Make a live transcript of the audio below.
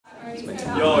Ready when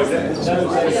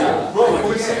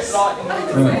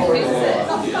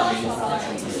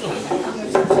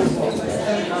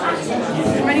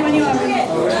you are.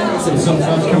 So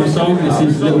sometimes come a song, this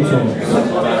is Little Talks.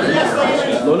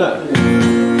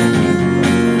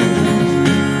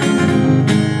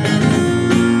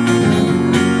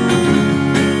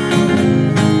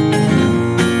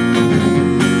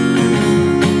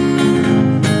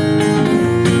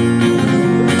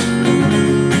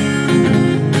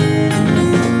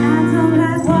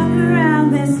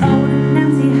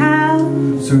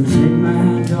 So take my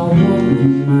hand, I'll walk with you,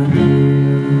 my dear.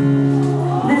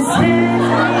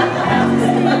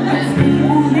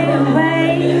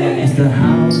 It's the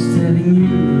house telling you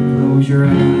to close your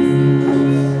eyes.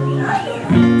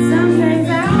 Some days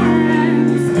I can't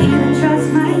even trust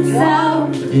myself.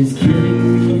 It's killing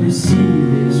me to see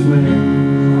this way.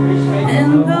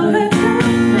 And though the truth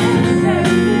is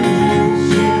everywhere,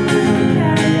 she will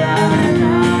carry our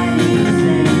bodies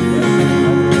in the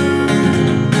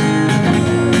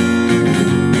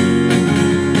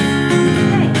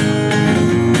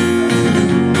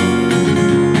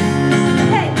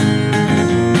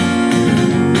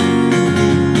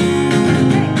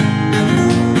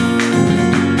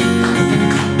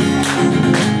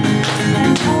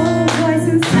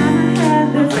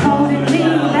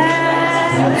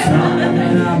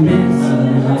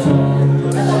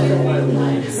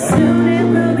soon it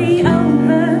will be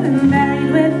over and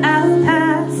buried with our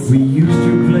past. We used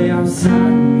to play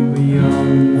outside, we were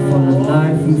young, full of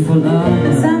life and full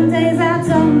of. Some days I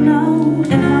don't know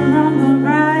if I'm wrong or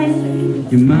right.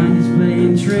 Your mind is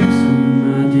playing tricks on you,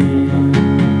 my dear.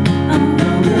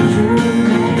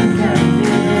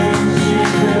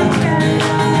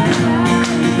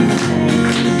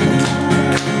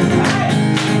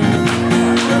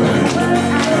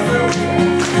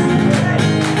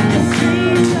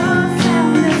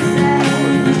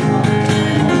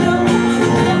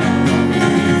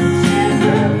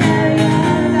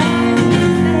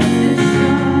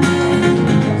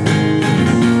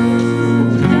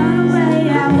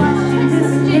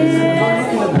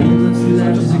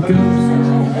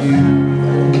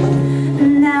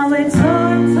 Now we're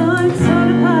torn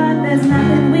apart, there's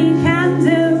nothing we can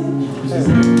do.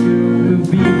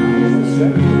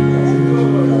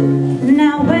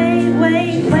 Now wait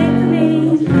for me,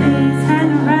 please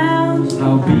hang around.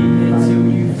 I'll be here till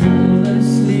you fall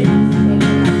asleep.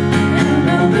 And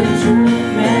though the truth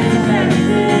may vary,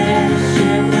 she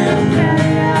will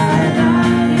carry our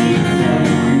bodies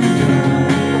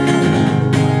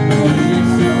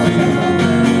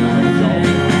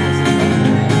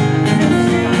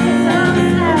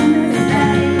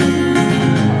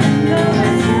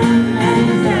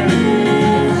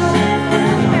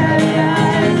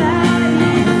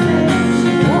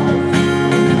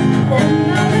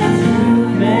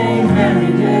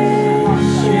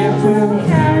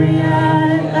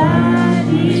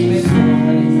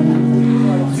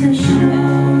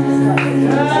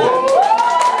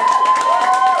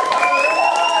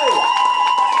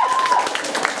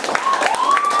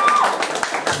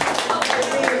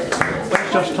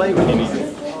Just play when you need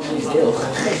it.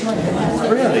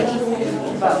 Really?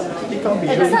 He can't be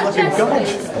doing like a god.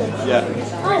 Yeah.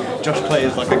 Just play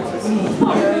is like a...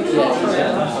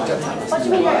 What do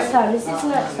you mean next time? This is the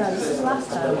next time. This is the last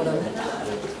time.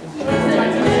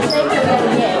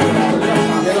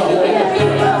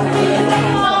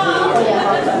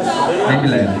 Maybe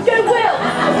later. Go, Will!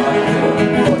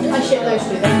 I ship those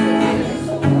two.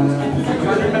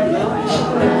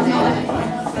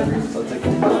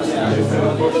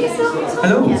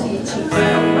 Hello.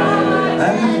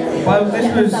 Well, this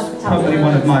was probably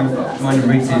one of mine and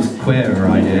Reese's queerer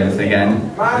ideas again,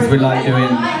 because we like doing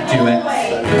duets.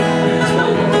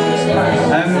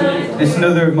 It's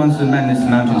another of Monsters and Men, this is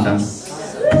Mountain Sound.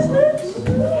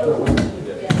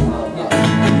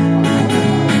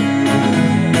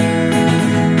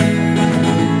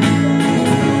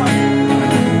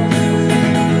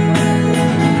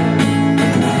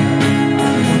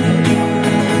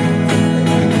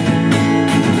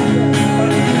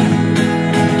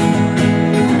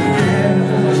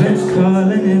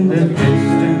 Calling in the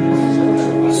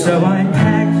distance, so I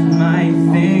packed my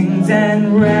things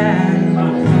and ran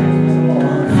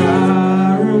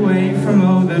far away from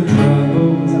all the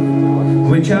trouble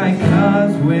which I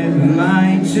caused with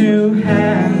my two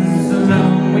hands.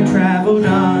 Alone we traveled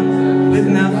on with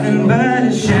nothing but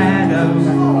a shadow,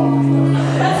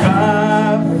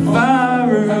 far,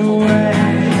 far away.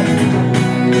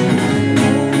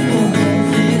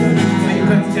 Sleep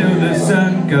until the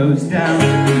sun goes down.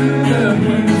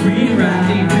 We ride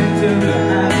deep into the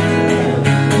night.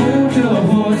 Hold your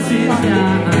horses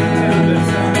now.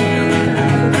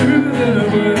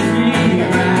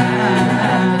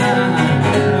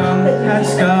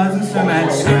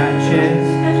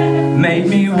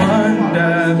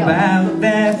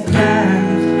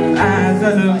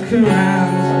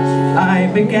 around,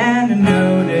 I began to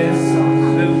notice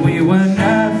that we were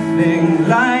nothing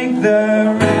like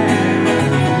the rest.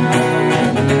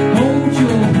 Hold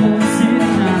your horses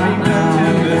now,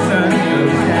 Till the sun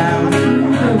goes down,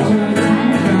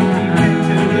 deep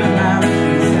into the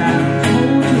mountain sound.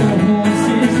 hold your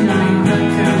horses now,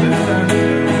 Till the sun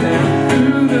goes down,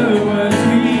 through the words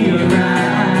we write.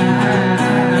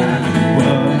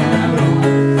 Whoa,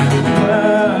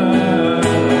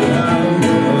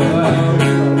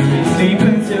 sleep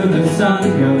until the sun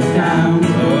goes down.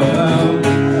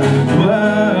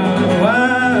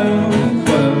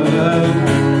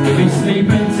 we sleep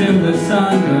until the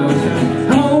sun goes down.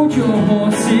 Hold your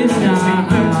horses now,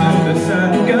 Till the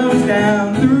sun goes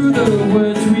down, through the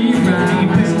words we deep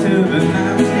write. into the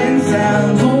mountain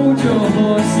sound. Hold your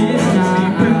horses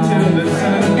now, Until the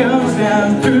sun goes down,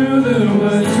 through the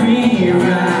woods we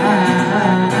ride.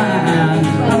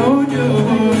 Hold your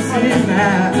horses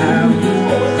now,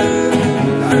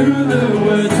 through the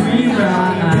woods we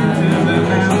ride. Till the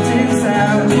mountain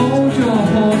sound. hold your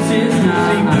horses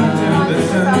now, Until the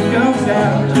sun goes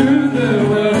down, through the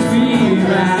woods we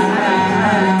ride.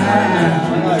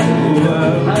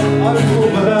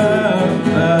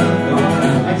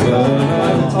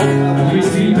 we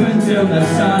sleep until the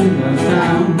sun goes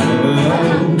down.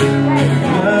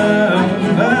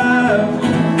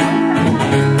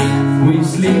 We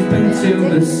sleep until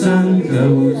the sun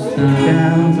goes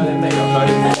down.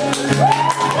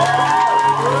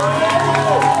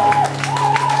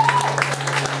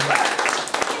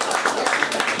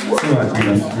 It's alright, we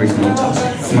lost recently.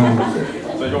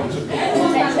 Small.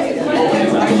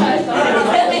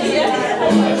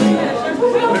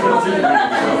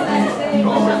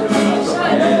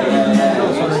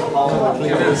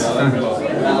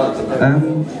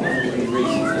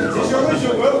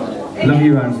 Love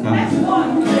you, Aaron Smart.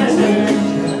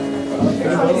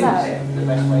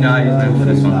 No, I use them for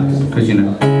this one, because you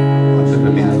know.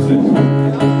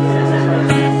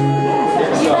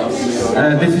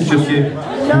 This is just you.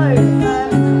 No,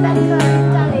 Becca,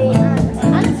 Danny,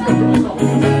 and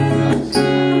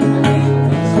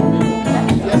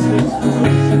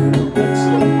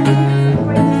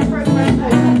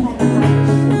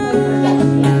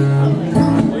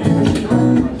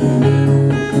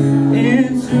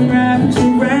It's wrapped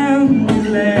around your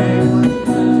leg,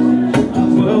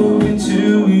 woven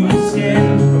to your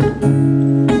skin,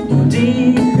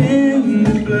 deep in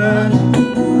the blood,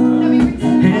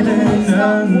 hidden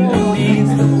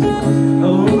underneath.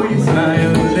 Oh, you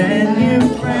smile, then you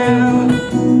frown,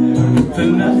 for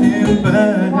nothing but a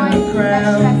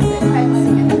crown.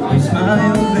 You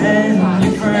smile, then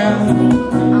you frown,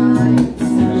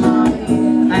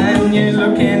 and you're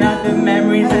looking at the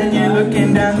memories, and you're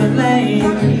looking down the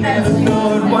lane. Never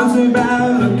thought once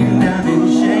about looking down in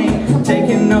shame,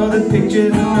 taking all the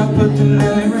pictures and not putting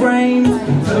them in frames,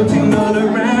 floating all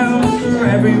around for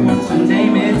everyone to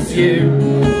name. It's you.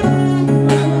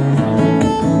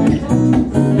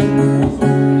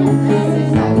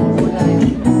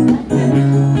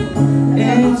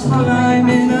 It's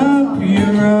climbing up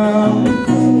your arm,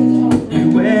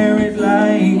 you wear it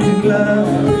like a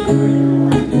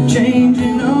glove,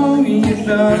 changing all your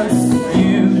thoughts,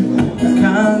 you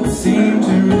can't seem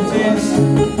to resist.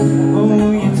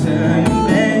 Oh, you turn and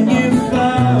then you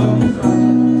fall,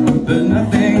 but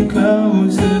nothing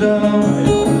close at all.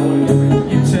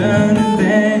 You turn and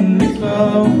then you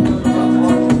fall,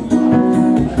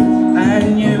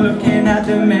 and you're looking at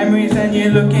the memories, and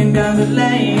you're looking down the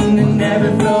lane, and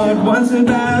never thought once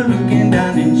about looking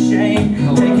down in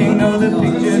shame, taking all the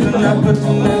pictures and not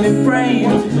putting them in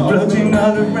frames, floating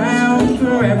all around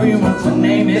for everyone to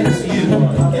name. It's you.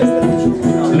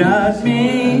 Not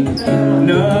me,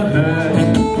 not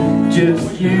her,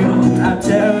 just you. I'll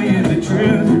tell you the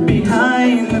truth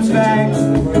behind the facts.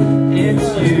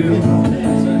 It's you,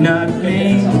 not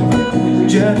me,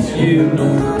 just you.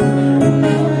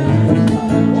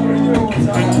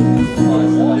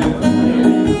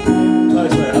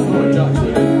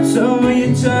 So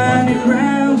you turn it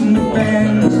round the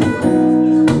bend,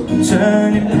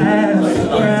 turn it past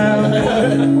the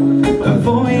ground,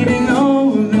 avoiding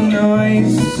all the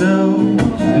noise so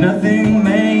nothing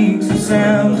makes a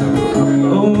sound.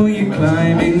 Oh, you're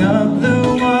climbing up the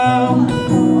wall,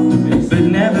 but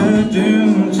never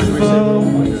doomed to fall.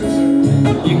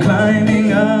 You're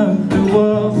climbing up the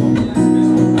wall,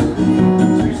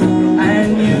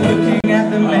 and you're looking at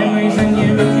the memories, and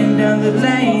you're looking down the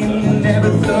lane.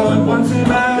 Never thought once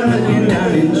about looking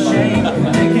down in shame,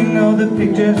 taking all the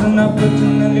pictures and not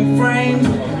putting them in frames,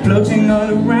 floating all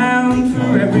around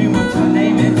for everyone to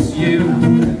name. It's you,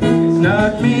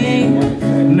 not me,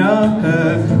 not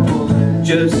her,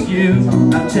 just you. you.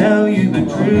 I'll tell you the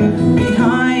truth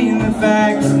behind the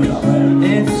facts.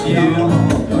 It's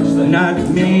you, not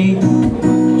me,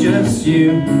 just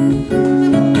you.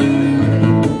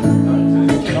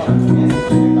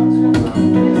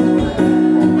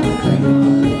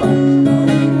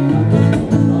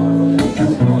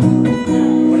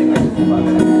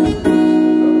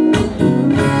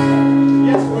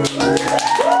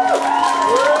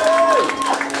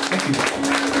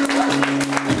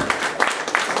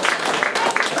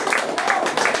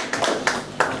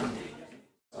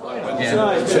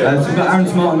 So we've got Aaron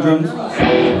Smart on drums.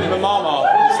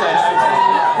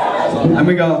 And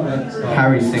we got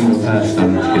Harry Singlehurst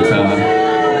on guitar.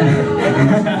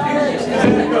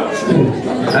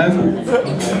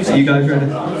 Are you guys ready?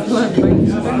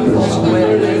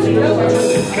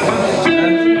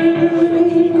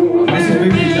 This is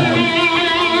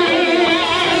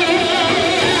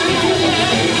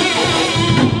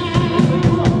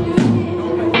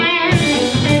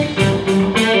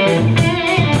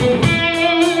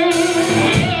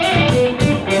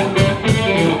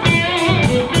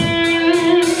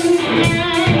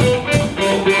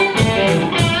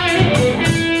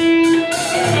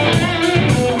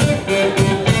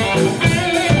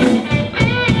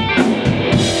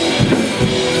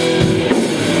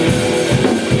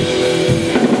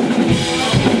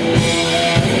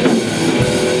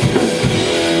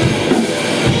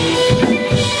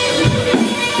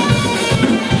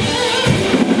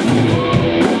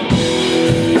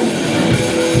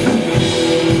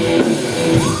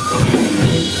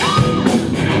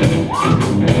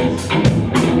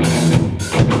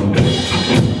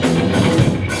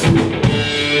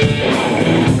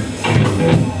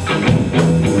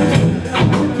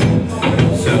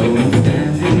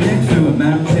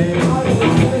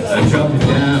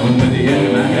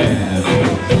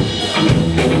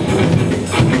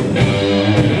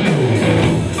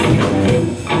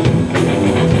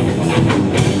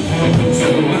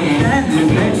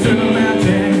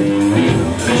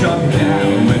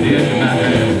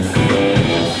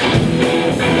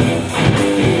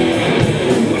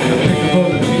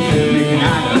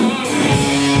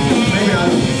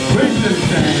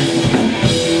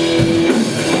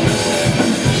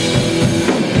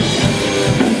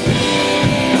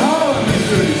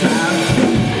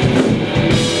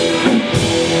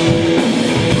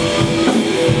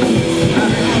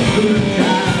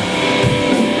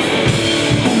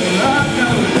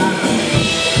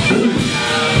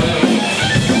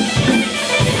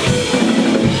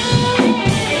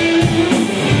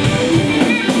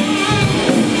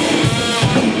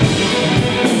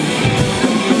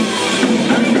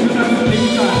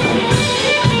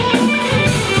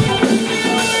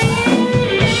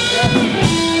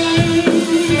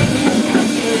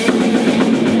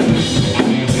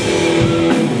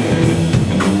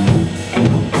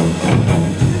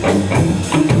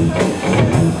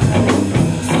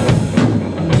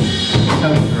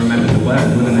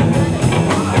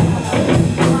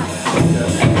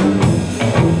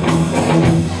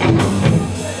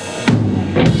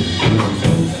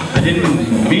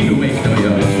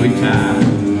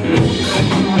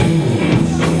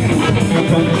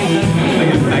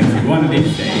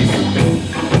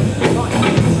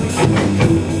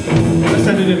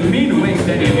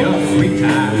movie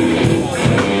time.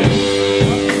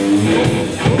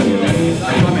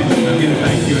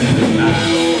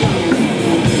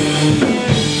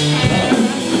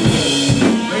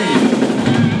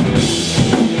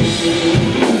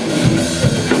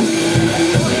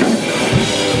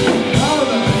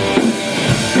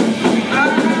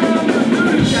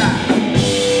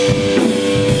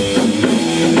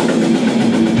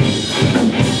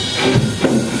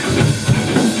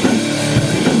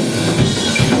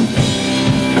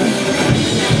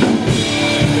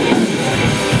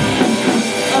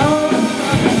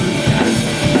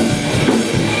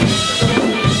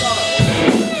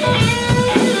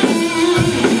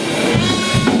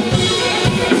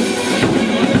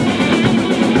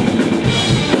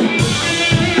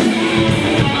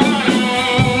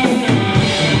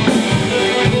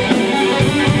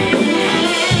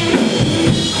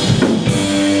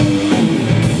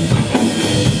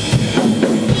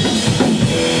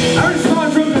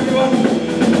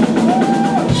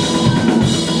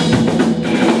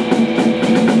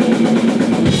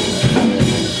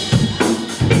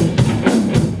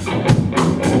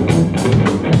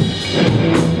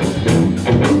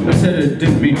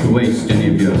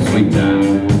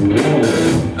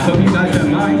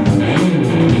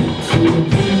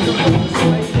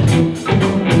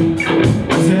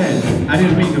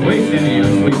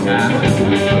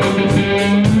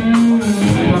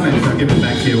 Give it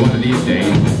back to you. of these days.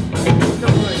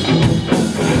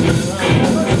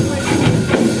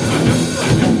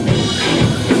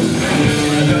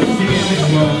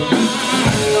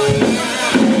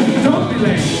 Don't be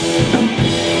late.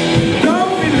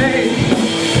 Don't be late.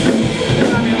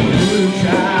 I'm a voodoo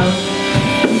child.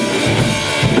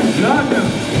 Lord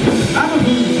knows, I'm a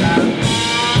voodoo child.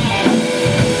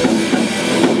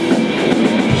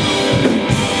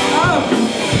 Oh,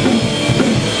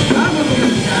 I'm a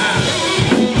voodoo child.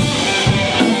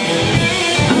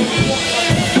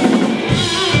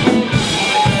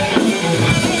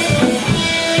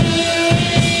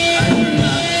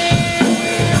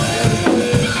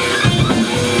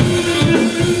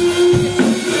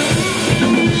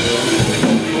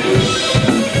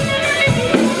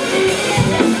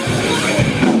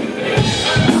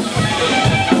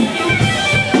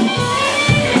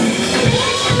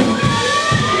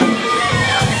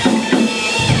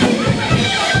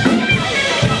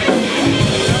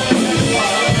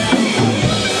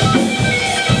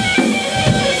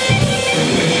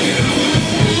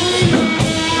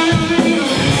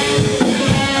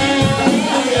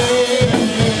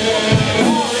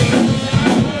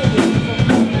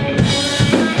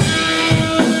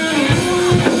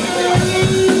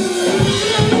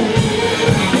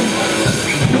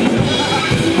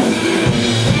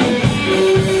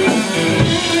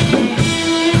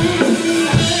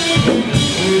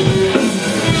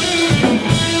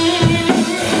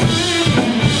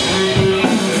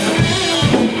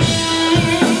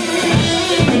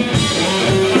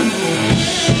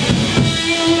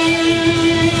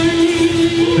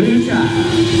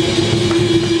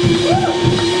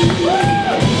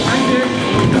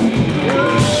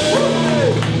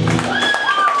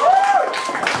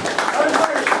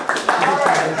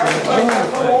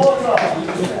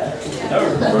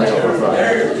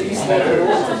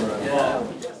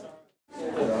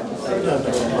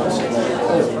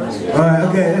 Alright,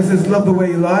 okay, this is Love the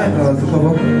Way You Lie. It's a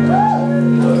cover.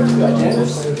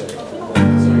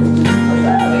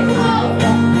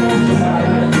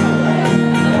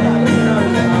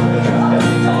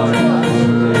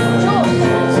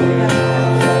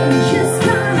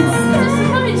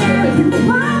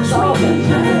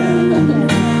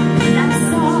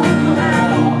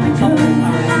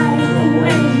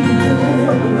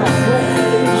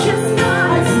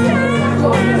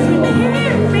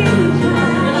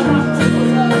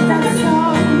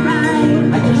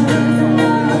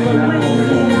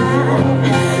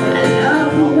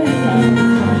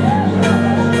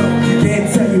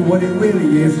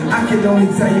 I can only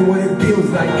tell you what it feels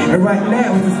like. And right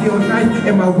now it's still nice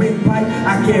in my windpipe.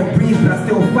 I can't breathe but I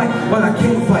still fight. Well, I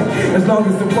can't fight. As long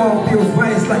as the wall feels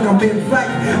right, it's like I'm in flight.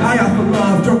 High off of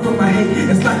love, drunk from my hate.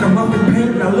 It's like I'm up in pain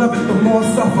and I love it the more I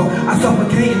suffer. I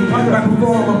suffocate. Right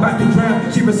before I'm about to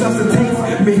drown, she resuscitates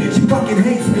me. She fucking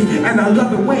hates me and I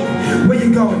love it. Wait, where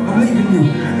you going? I'm leaving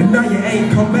you. And now you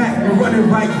ain't come back. We're running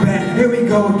right back. Here we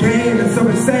go again. It's so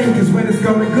insane cause when it's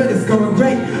going good, it's going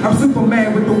great. I'm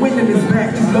Superman with the wind in his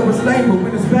back. She's Lois Lane, but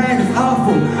when it's bad, it's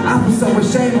awful. I feel so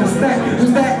ashamed to stack.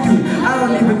 Who's that dude? I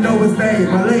don't even know his name.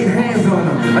 I laid hands on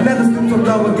him. I never stood so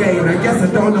low again. I guess I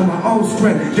don't know my own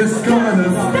strength. Just gonna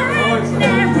stand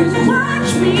there and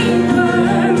watch me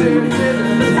burn.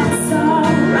 But that's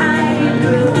alright.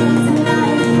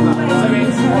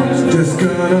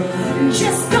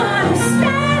 Just gonna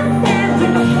stand there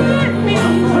and hear me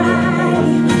cry.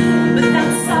 But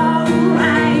that's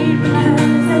alright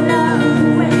because I love the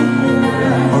way you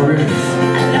lie.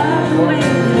 I love the way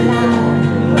you lie.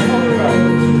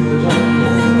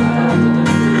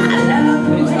 I love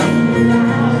the way you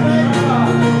lie.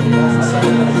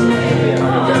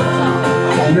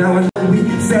 Now I know we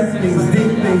said things,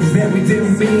 did things that we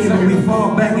didn't mean, and we fall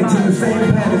back into the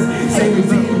same patterns, same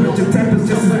routine, but your temper's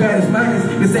just as bad as mine is.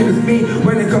 The same as me,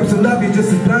 when it comes to love, you're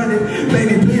just as blinded.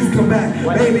 Baby, please come back.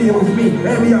 Maybe it was me.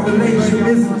 Maybe our relationship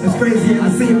isn't as crazy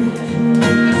as it seems.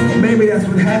 Maybe that's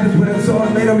what happens when it's all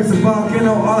made up. It's a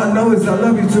volcano. All I know is I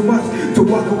love you too much to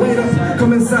walk away.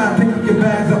 Come inside, pick up your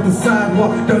bags off the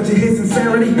sidewalk. Don't you hear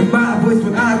sincerity in my voice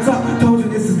when I talk? Told you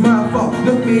this is my fault.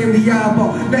 Look me in the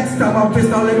eyeball. Next time I'll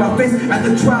fist all in my face at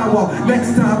the trial wall.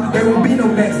 Next time there won't be no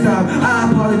next time.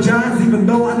 I apologize even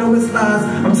though I know it's lies.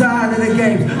 I'm tired of the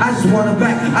games. I just want it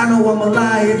back. I know I'm a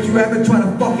lie. If you ever try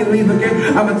to fucking leave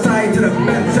again, I'm tied to the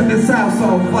bench. Set this house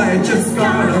on fire. Just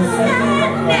gonna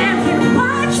stand there and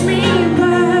watch me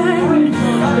burn.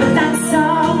 But that's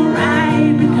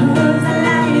alright because I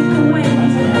like the way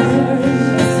it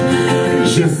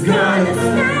hurts. Just gonna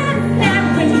stand there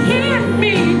and hear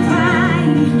me cry.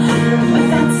 But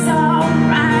that's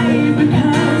alright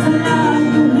because I love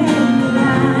the way you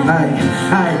lie.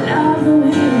 I love the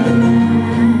way you lie.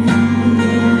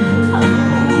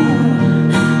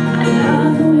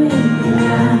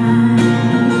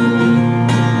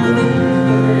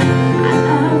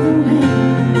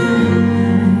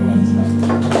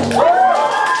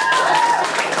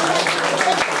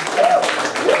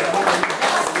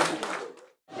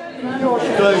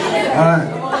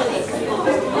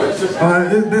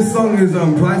 Alright, this song is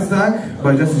Price Tag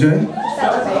by Jesse J.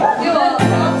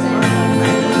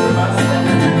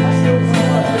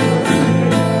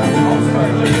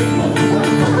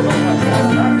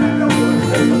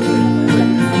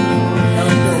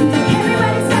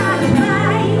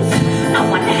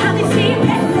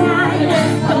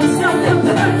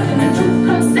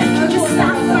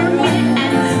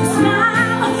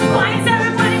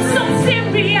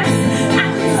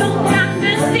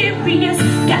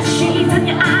 Got shades on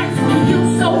your eyes and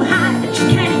you so high that you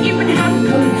can't even have a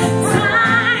good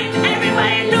time.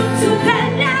 Everybody look to the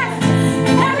left,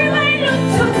 everybody look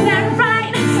to the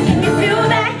right. Can you feel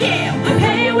that? Yeah, we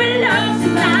pay with love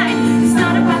tonight. It's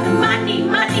not about the money,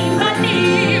 money,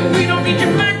 money. We don't need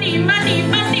your money, money,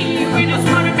 money. We just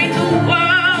wanna make the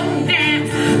world dance.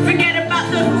 Forget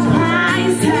about the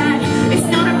price tag. It's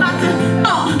not about the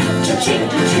cha-ching,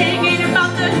 cha-ching. Ain't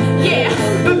about the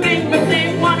but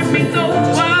they wanna make the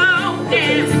world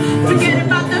dance. Forget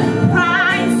about the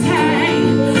price tag.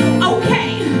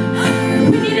 Okay,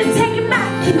 we need to take it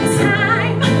back in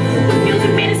time. The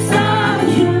music made us all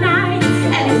unite,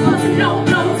 and it wasn't no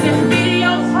notes and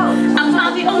videos. I'm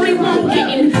not the only one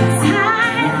getting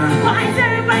tired. Why is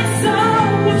everybody so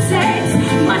obsessed?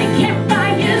 Money can't buy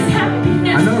us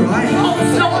happiness. I know, right? Oh,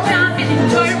 slow down and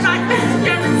enjoy it right now.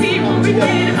 Guarantee we'll be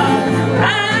dead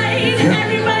alright.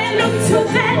 Everybody look to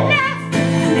the left,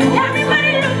 and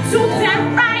everybody look to the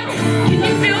right. Can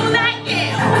you feel that?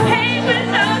 Yeah, hey, we're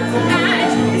love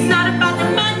tonight. It's not about the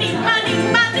money, money,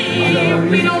 money.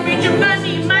 We don't need your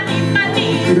money, money, money.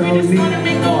 We just wanna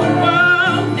make the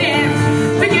world dance.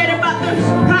 Forget about the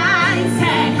price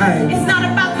tag. It's not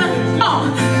about the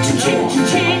cha-ching,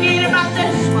 cha-ching. Ain't about the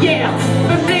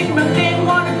but they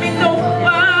wanna make the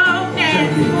world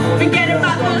dance. Forget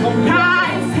about the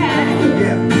price tag.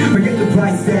 Yeah, forget the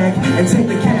price tag and take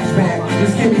the cash back.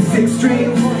 Just give me 6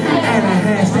 streams and a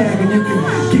hashtag, and you can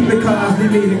keep the cars,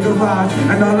 leave me the garage.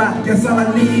 And all I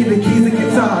need the keys and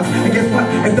guitars. And guess what?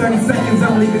 In 30 seconds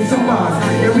I'm leaving some bars.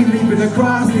 Yeah, we leaving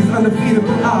across these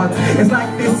undefeatable odds. It's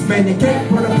like this, man, you can't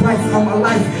put a price on my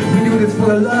life. We do this for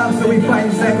the love, so we fight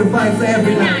and sacrifice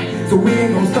every night. So we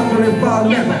ain't gon' stumble and fall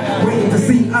never. Waiting to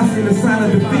see us in the sign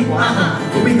of defeat.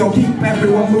 But we gon' keep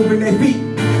everyone moving their feet.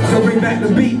 So bring back the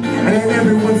beat, and then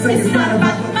everyone sing. It's not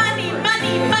about the money,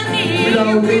 money, money.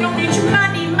 We don't need your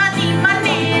money, money,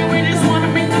 money. We just wanna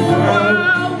make the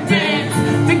world dance.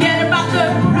 Forget about the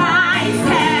price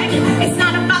tag. It's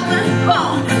not about the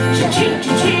cha-ching,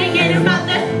 cha-ching. Ain't about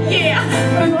the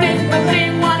but they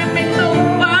wanna make the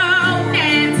world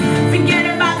dance. Forget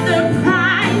about the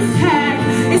price tag.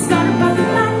 It's not about the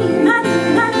money, money,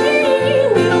 money.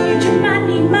 We don't need your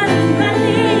money, money,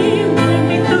 money. We wanna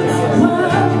make the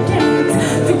world dance.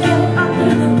 Forget about the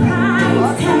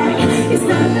price tag. It's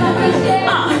not about the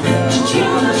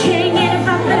cha-ching, cha-ching. Ain't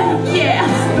about the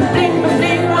but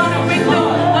they wanna make the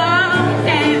world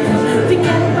dance.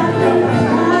 Forget about the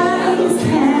price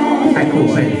tag. I cool,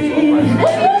 baby.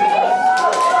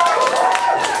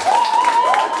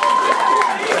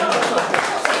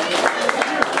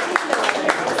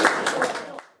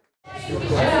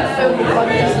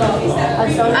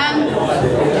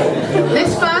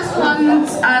 This first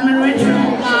one's an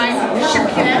original by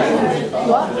Shakir.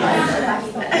 What?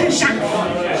 Shakir?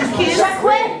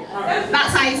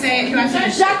 That's how you say it.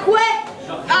 Jacquet!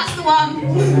 That's the one.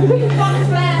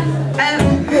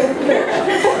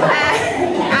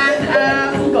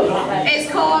 It's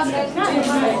called.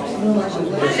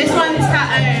 This one's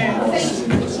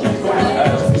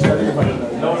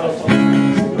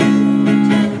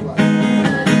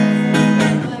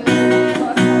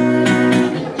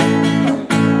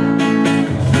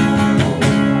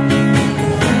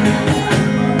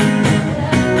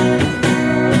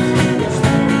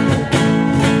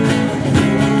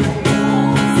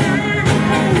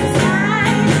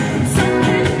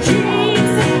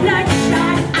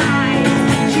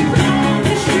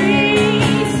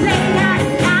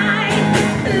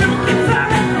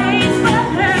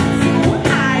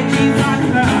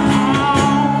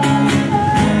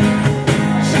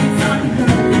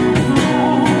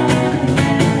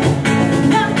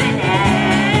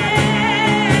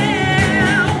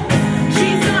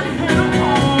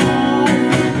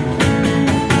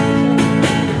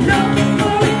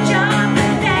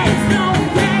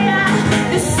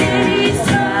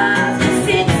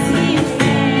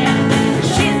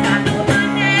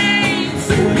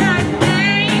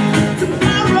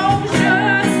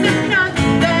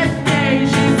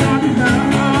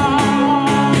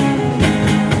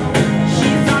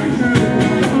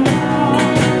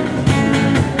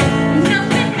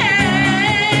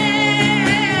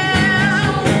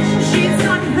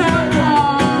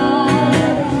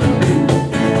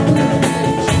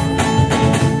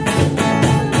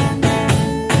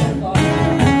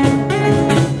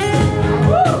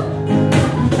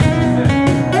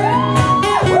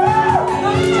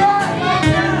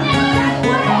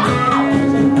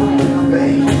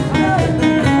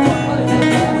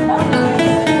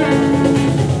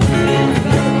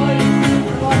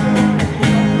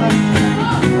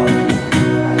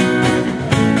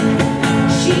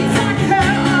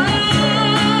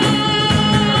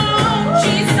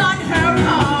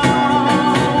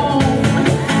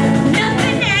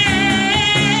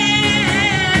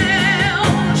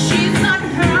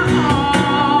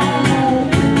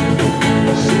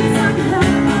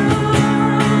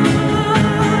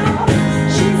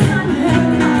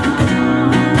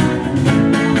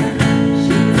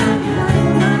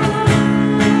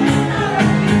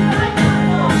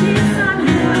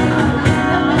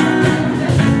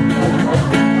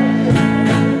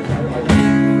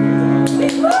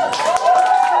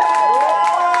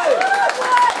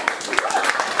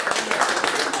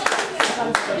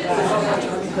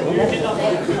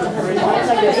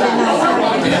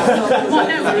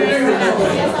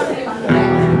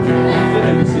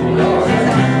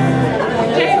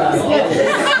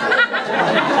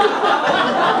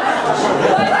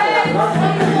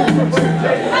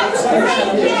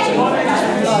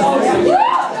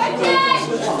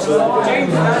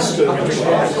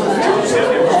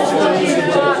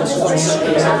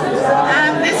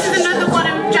This is another one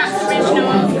of Jack's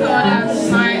originals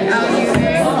called My LUV.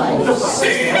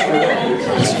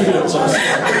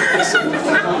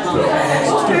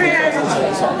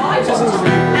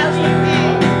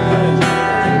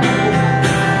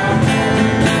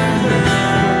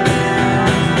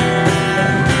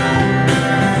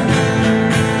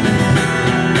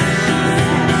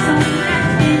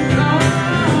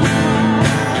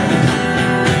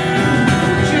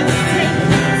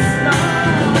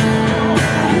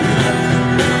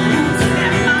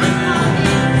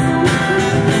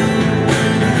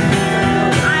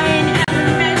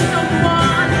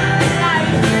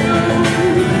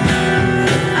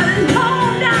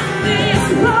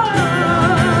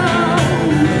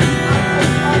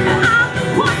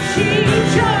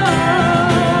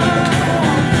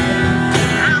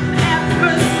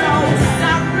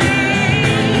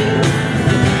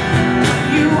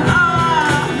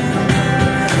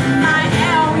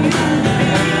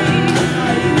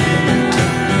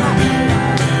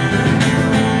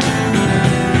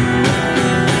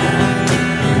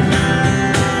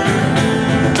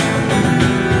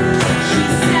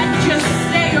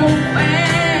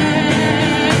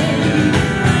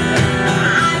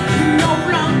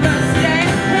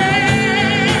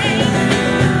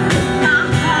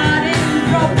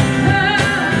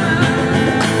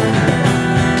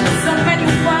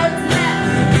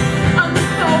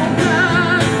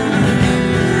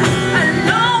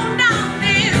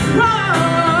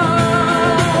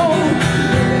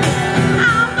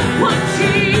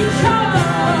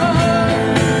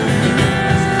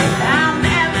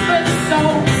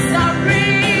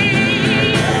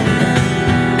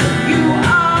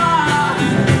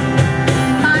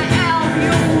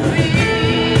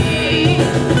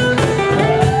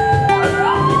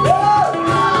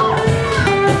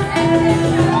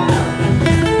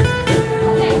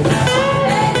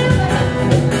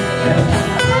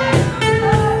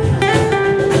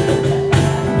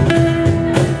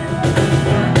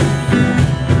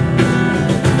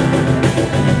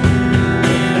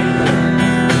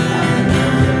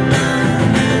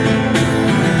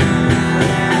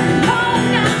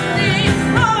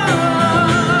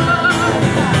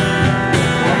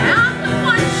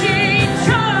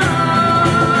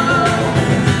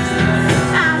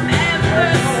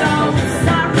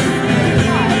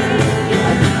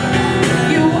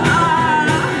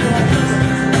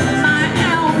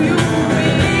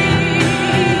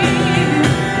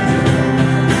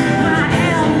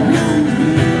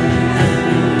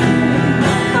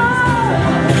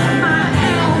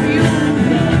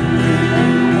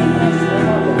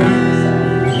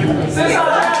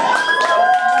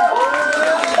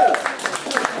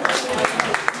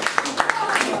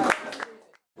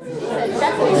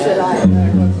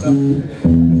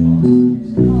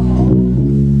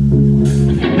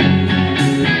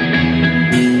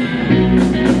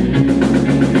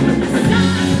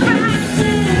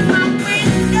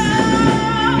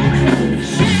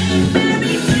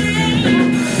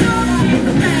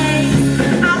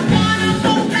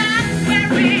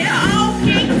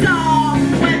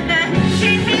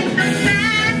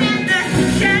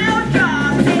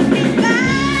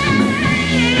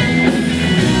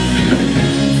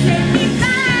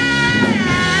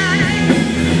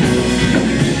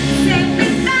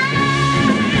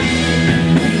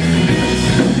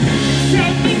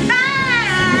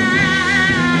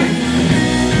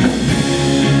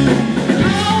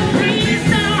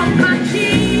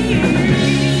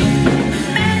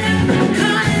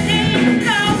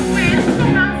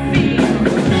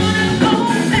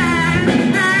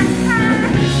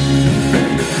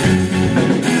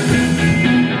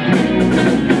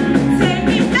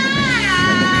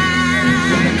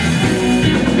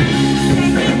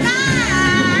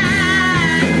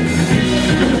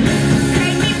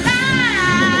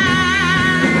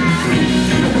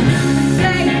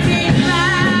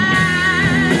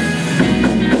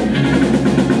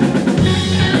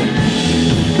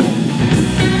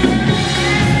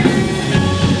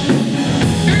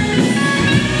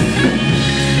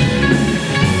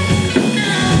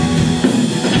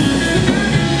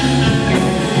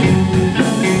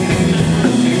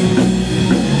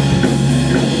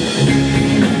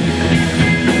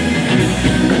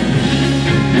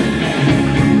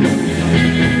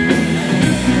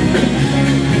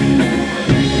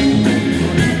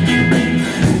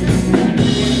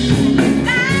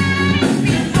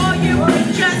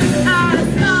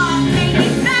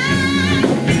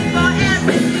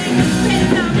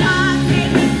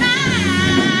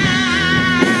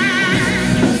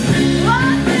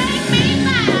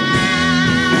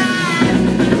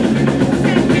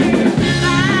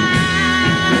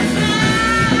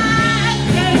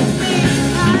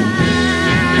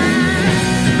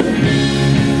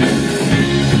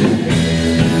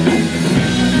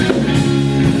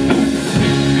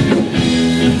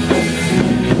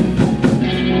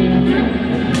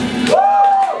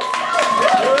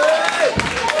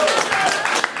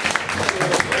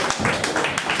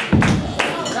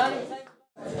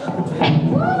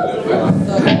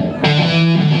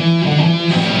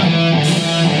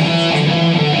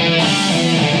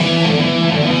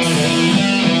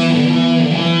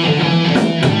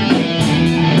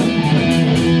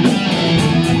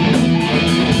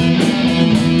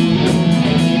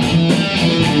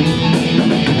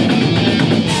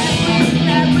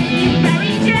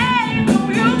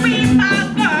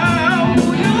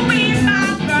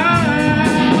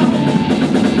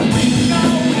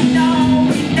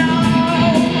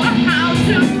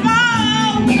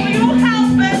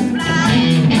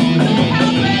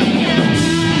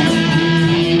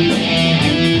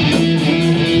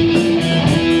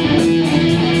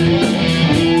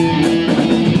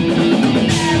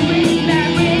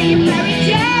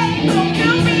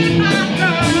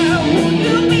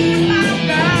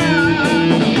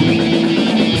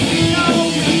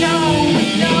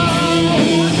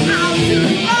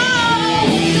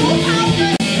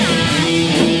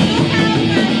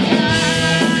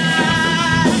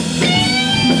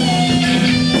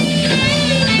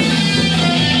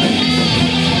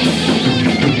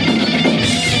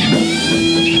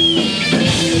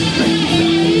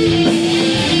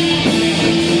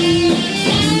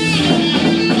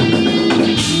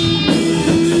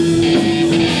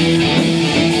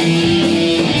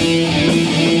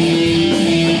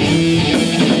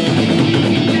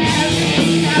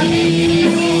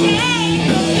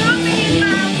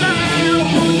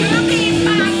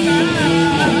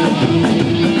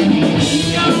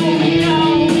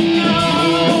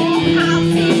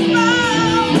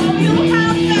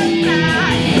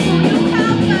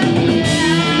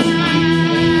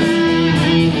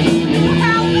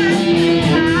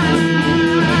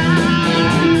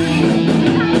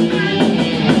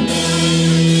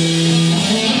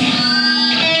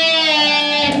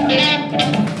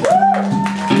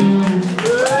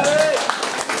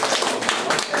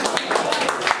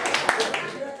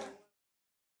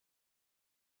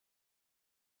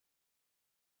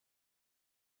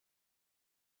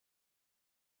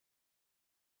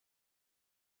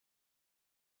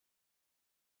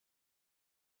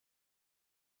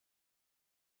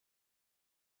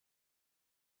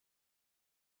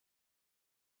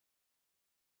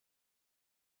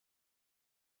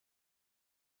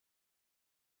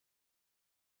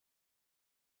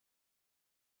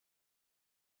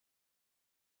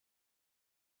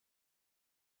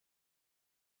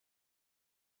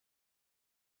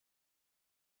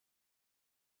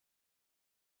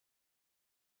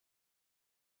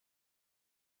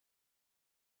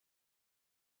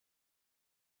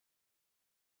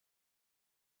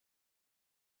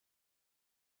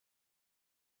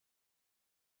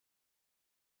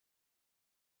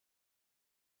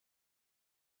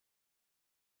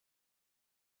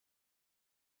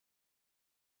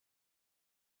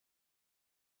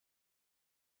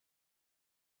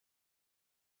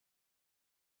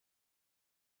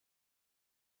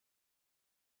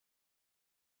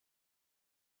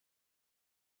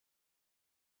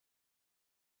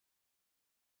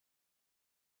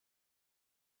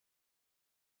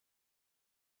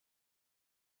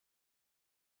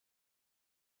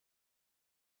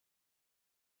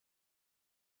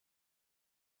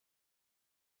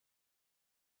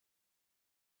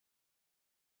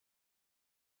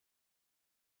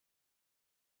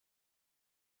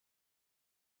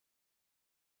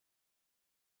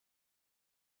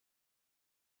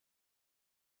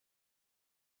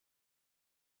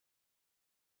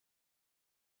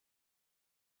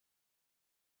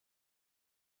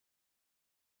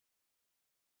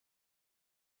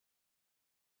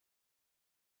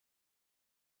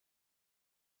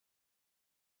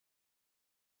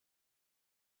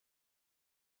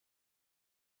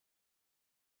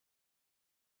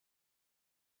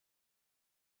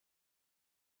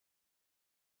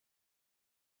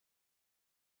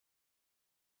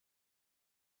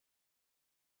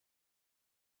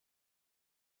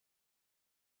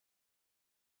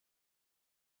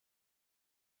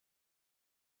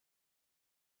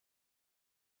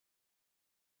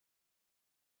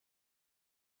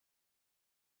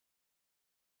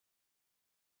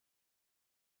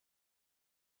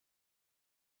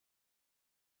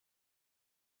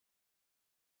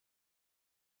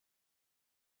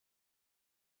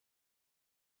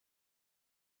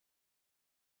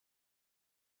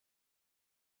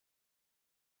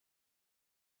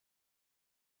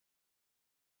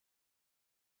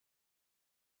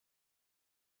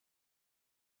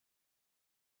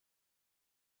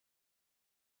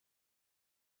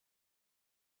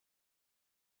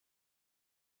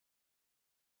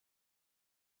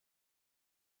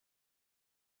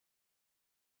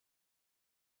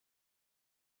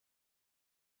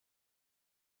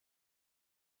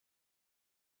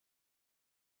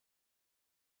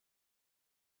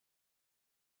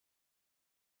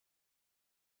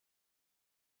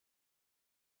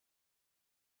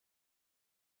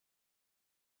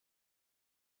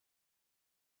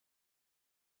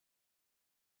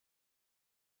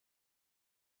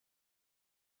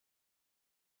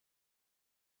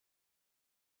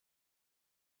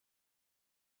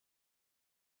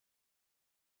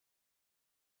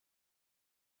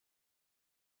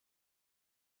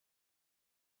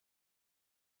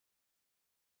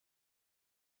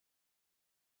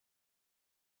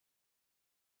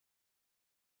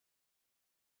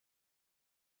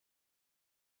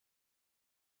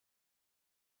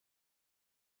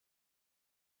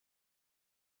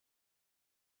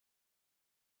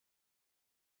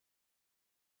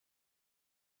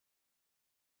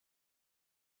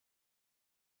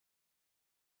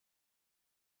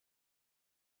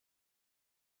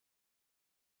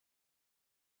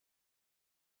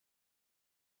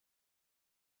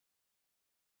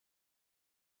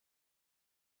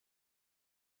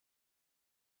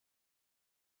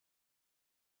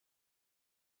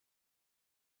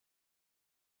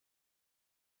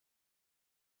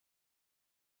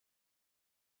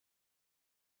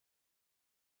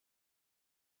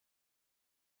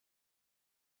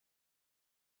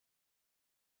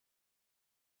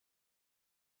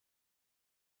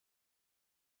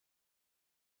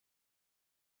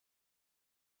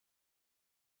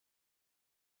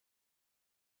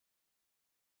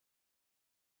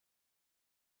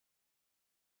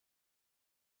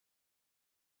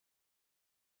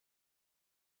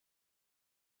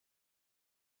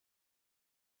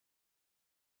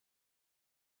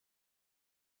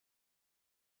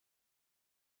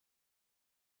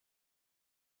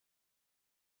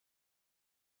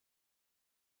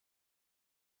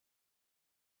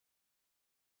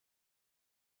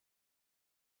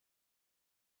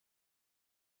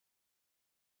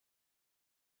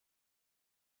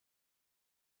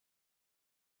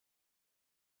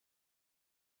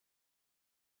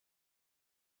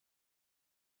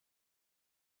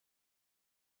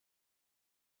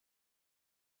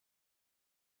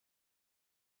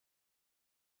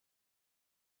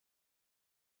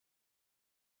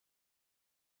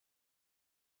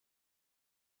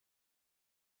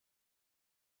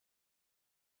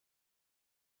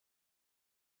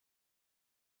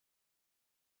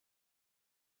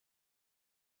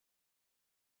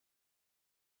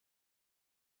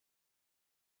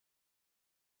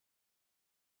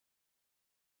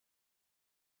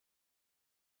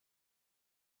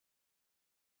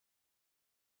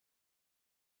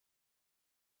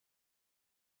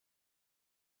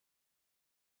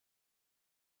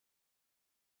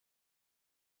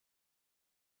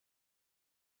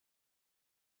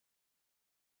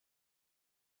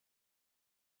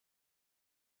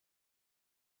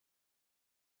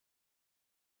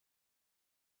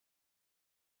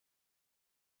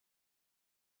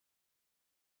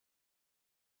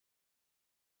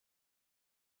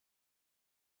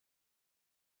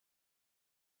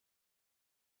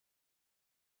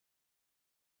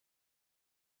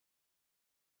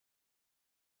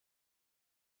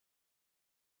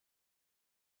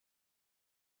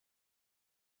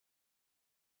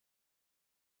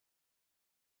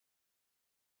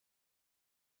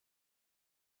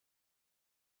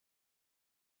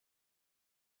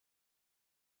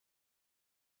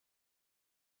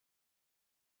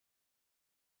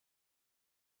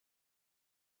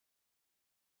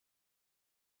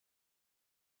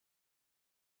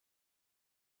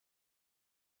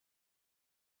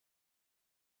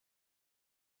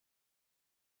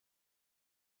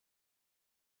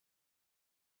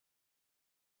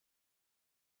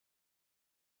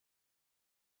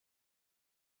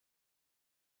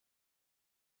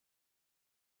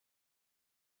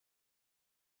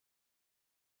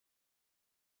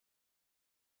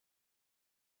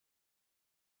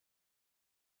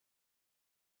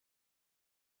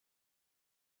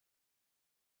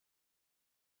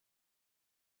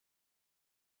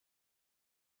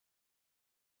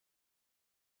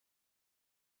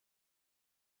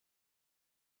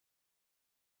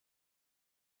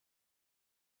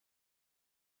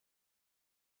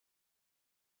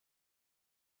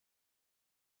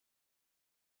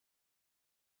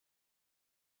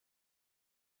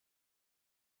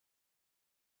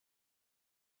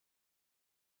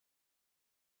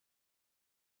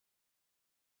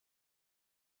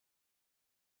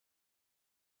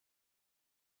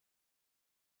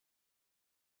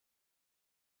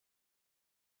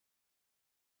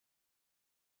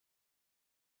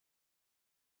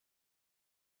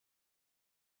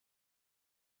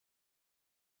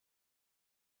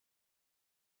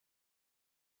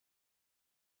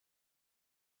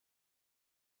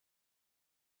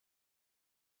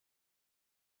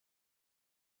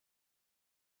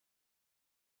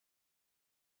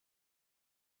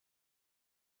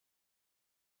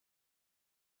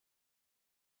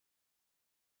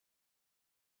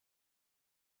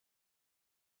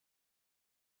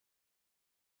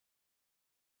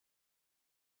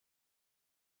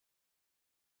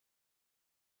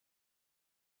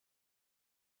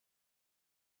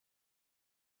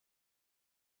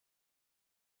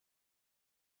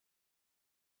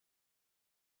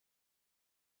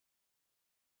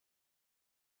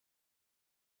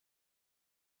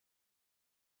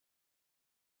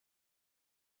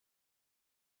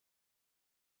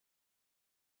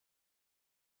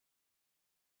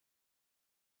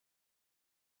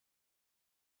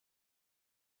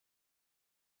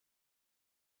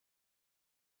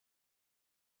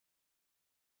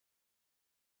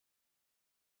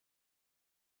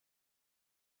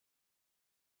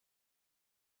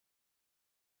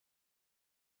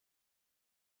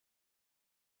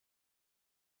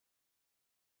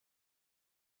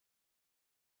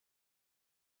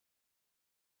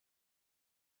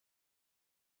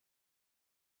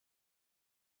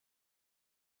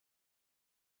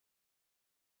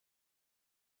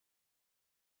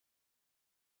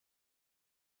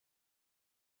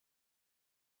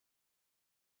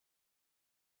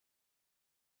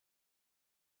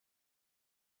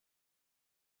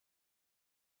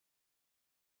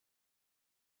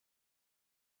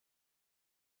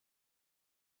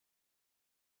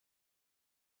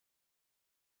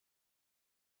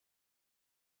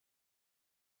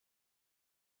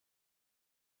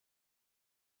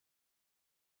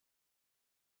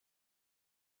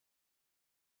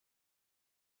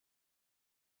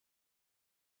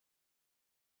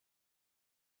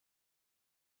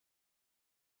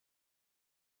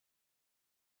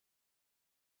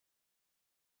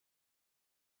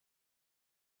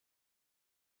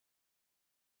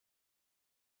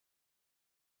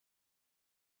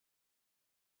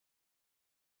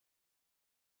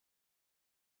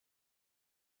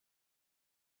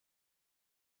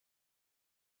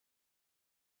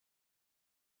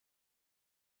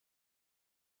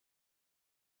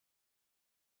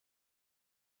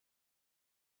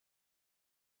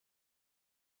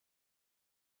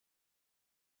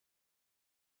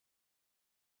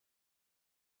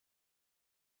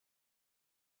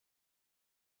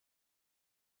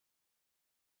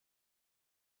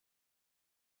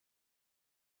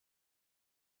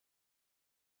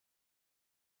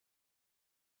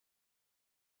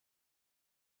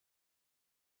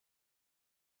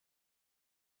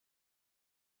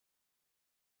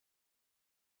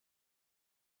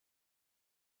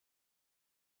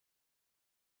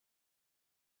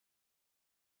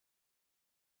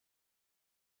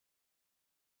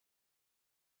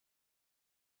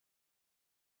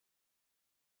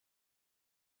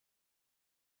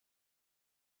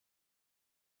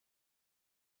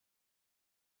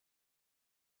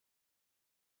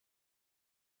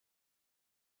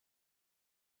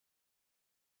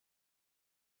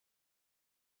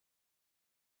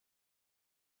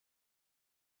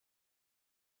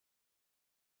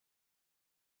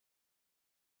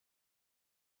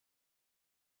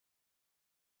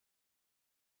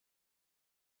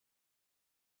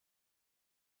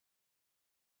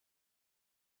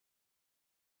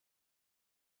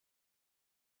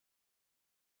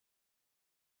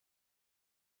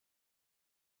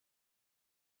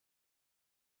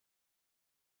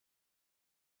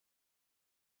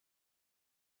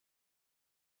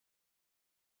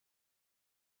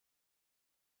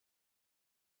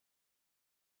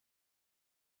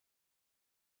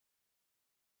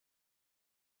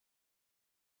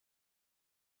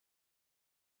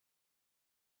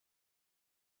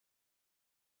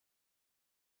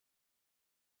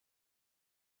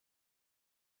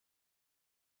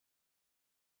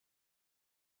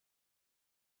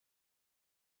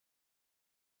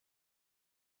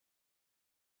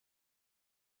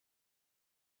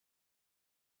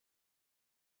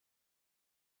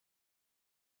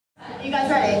 Are you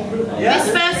guys ready? Yeah.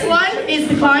 This first one is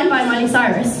Decline by Miley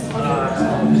Cyrus. I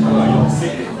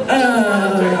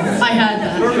heard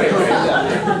that.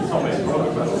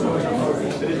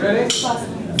 Ready?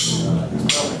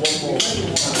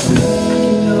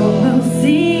 I'm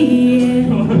seeing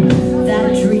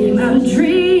that dream I'm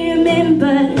dreaming,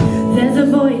 but there's a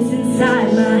voice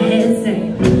inside my head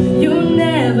saying you'll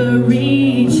never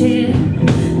reach it.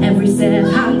 Every step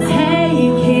I'm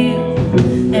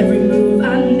taking, every move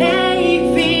I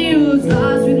make feels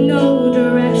lost with no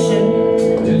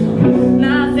direction.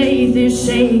 My faith is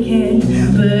shaking,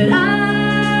 but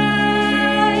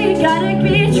I gotta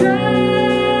be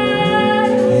trying,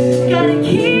 gotta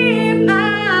keep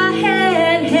my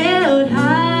head held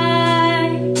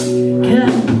high.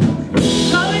 'Cause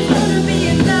always gonna be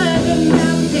another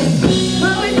mountain,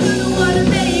 always gonna wanna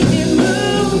make it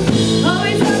move,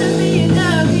 always gonna be an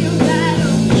uphill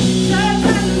battle.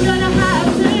 Sometimes I'm gonna have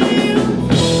to lose.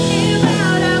 Ain't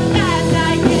about how fast I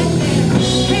get there,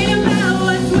 ain't about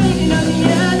what's waiting on the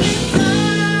other side.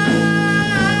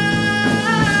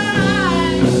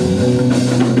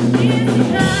 It's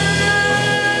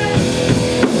time.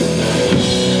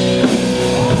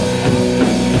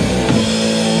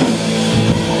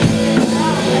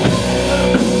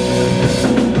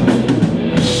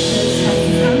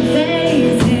 I'm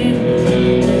facing,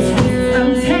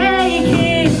 I'm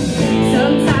taking.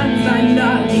 Sometimes I'm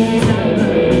knocking down,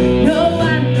 but no,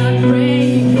 I'm not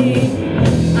breaking.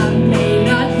 I may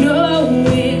not know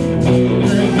it,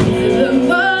 but these are the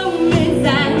moments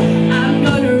that I'm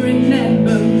gonna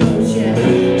remember most. Yeah,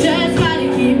 just gotta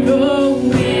keep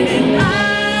going, and I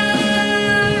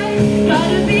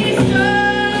gotta be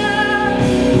strong.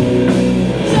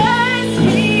 Just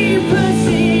keep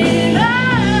pushing on.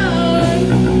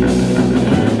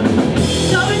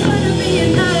 It's always gonna be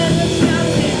another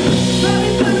mountain,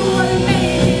 always gonna wanna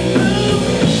make it move,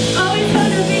 always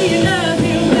gonna be an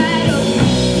uphill battle.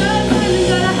 Sometimes I'm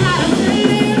gonna have to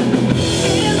live.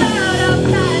 Ain't about how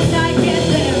fast I get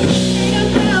there, ain't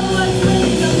about what's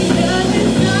waiting on the other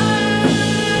side.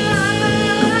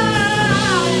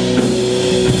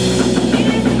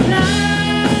 It's a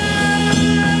climb.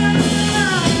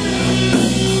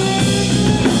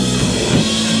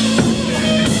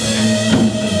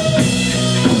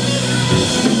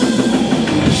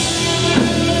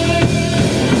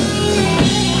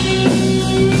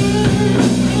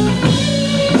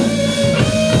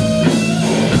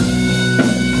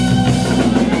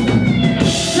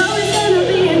 It's always gonna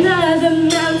be another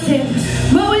mountain,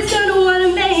 I'm always gonna wanna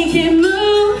make it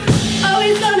move,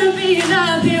 always gonna be an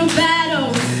uphill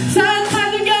battle. Sometimes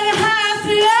I'm gonna have to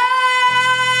lose.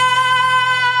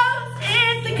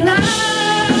 It's the climb.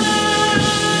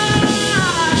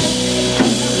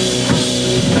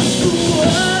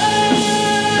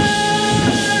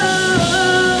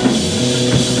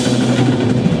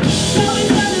 It's always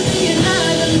gonna be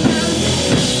another mountain,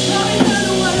 always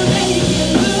gonna wanna make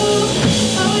it move,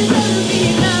 always gonna be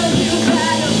an uphill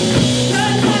battle.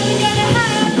 Sometimes I'm gonna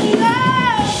have to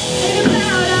love. Ain't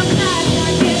about how fast I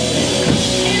get there,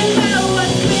 ain't about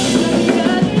what's waiting on the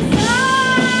other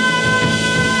side.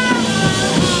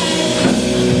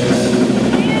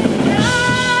 It's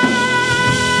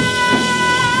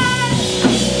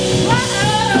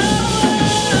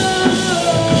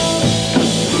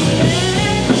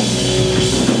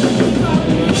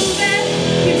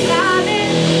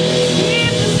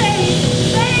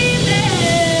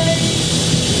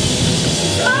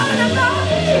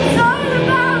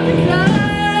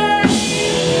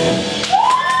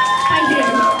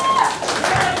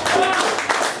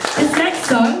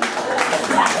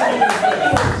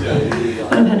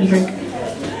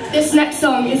This next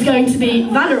song is going to be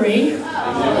Valerie,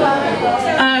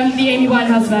 the Amy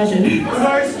Winehouse version. The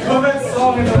most covered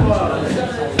song in the world.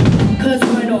 Cause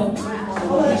why not?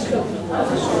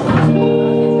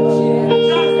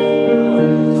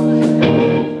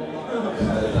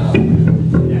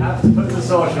 You have to put the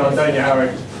sauce on, don't you, Harry?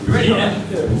 You ready? Yeah.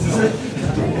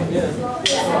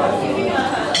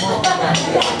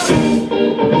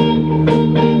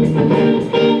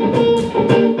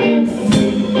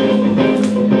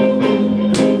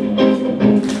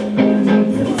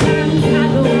 Sometimes I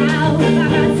go out by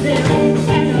myself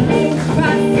and I look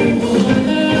across the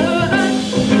world,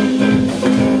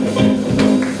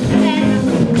 and I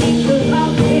think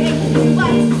about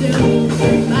what to do.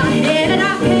 In my head and I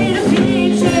paint a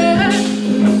picture.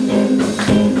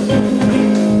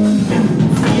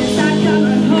 Since I come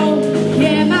home,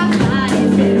 yeah, my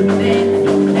body's in a mess,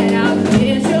 and I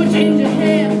wish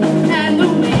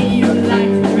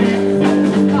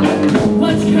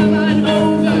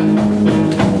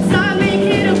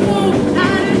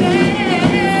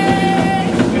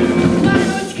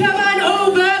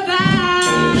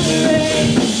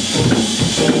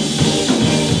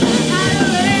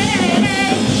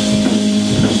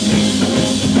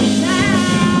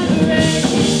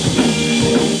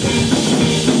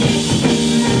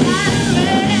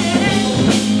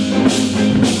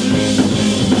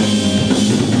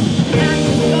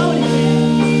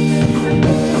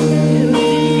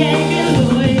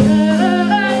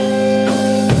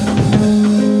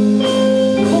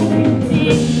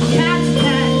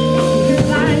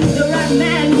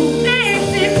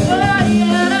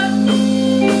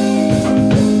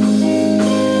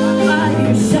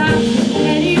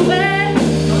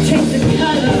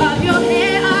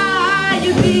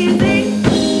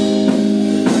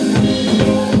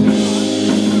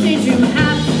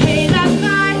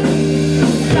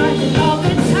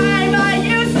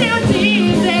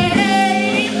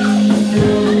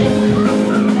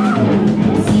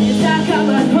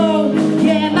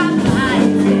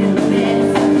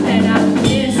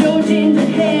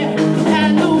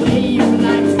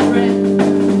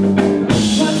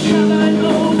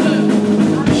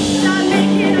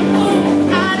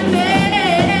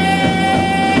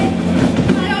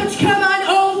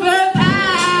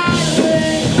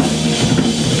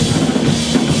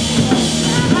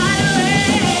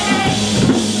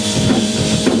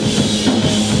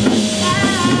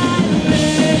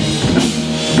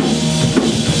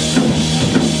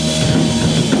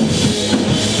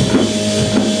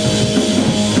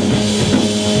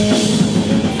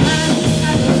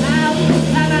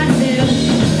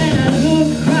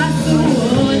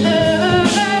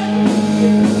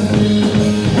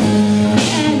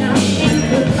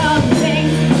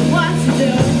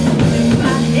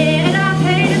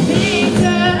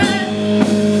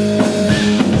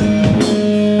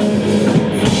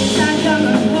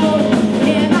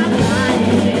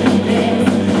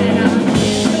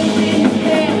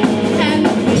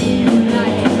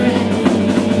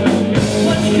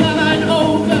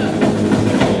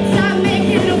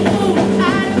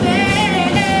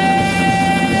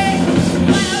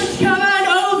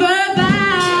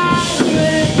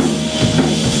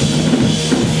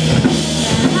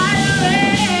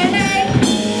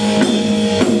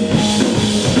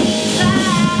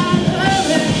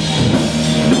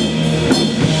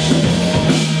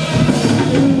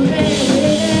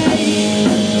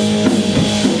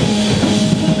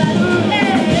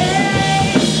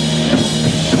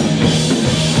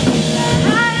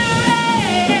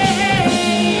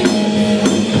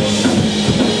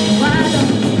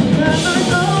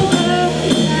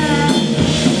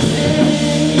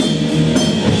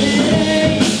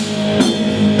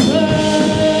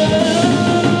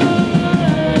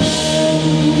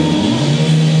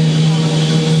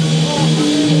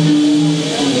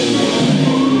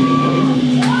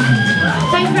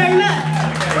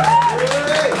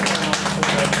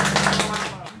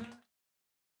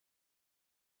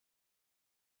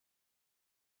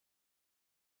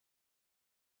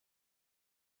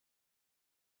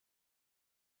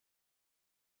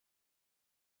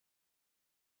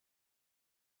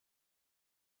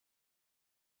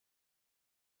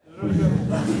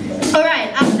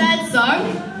Alright, our third song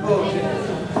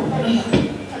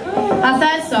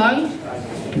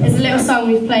is a little song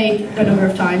we've played a number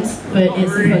of times, but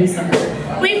it's a fun song.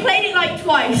 We've played it like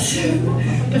twice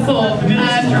before.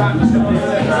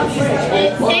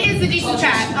 It is a decent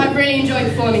track. I've really enjoyed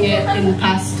performing it in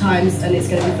past times, and it's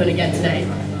going to be fun again today.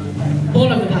 All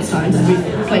of the past times that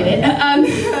we've played it.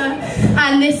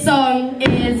 And this song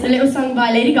is a little song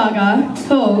by Lady Gaga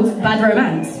called Bad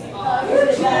Romance.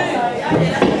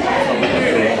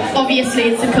 Obviously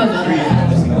it's a cover.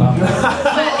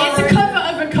 But it's a cover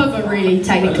of a cover, really,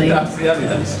 technically. That's the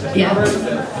evidence. Yeah.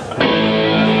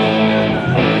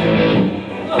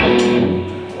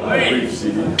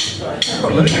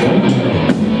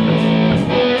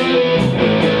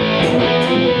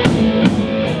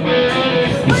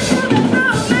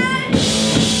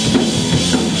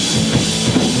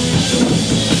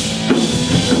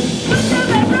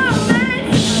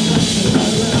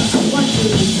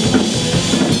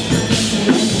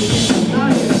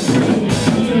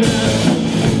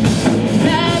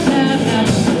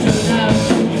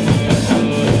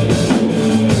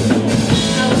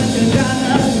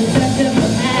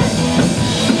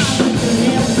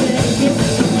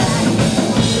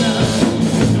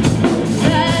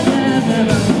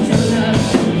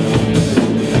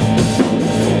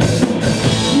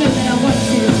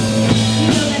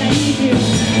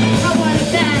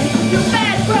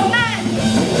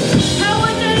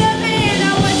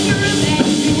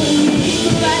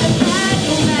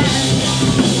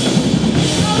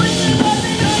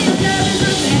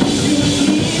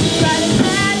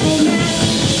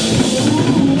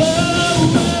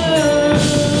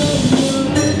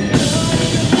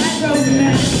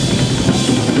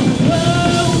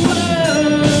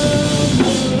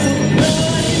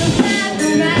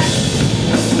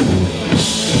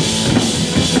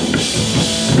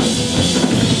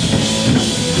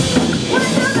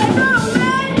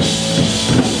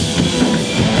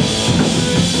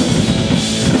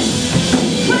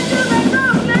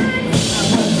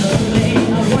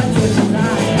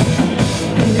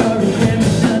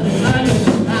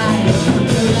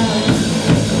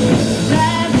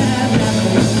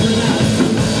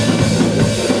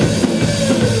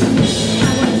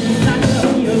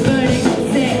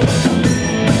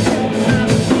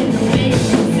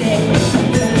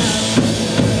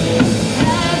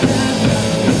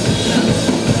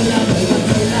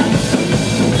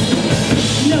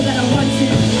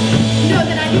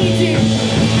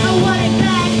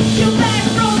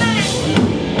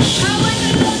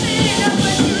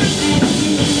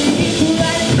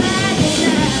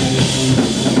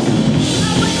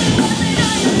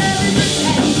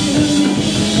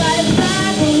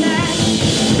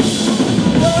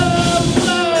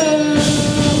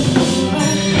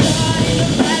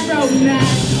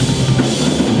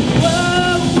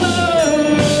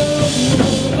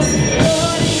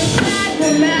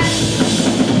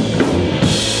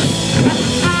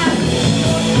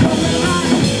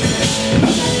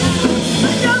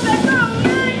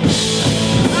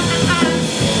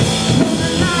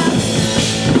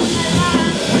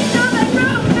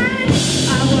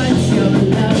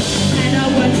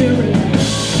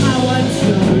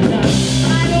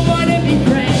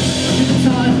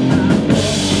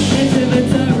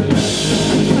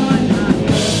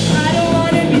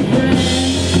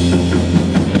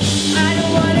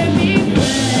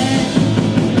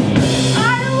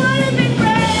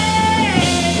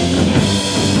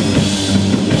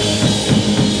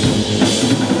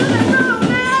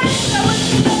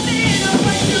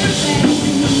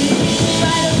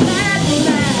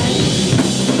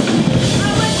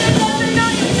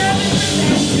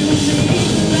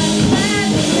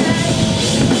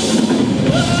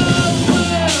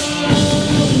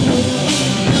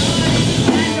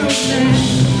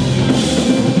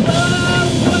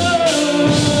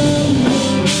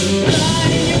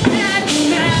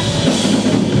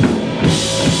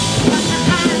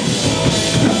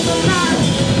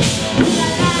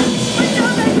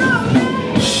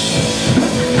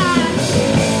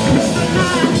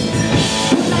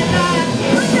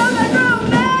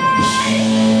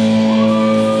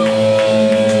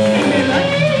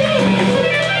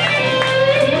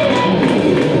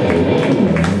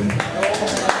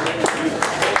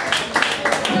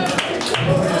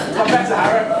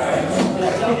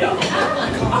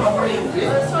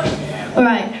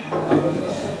 Alright,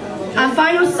 our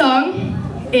final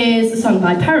song is a song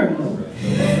by Perf.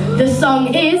 The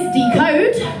song is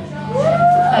Decode.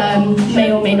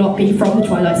 May or may not be from the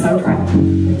Twilight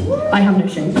soundtrack. I have no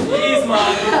shame.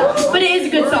 But it is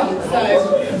a good song,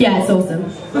 so yeah, it's awesome.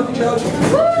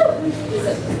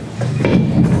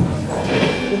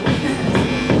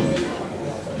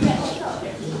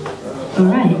 All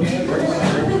right.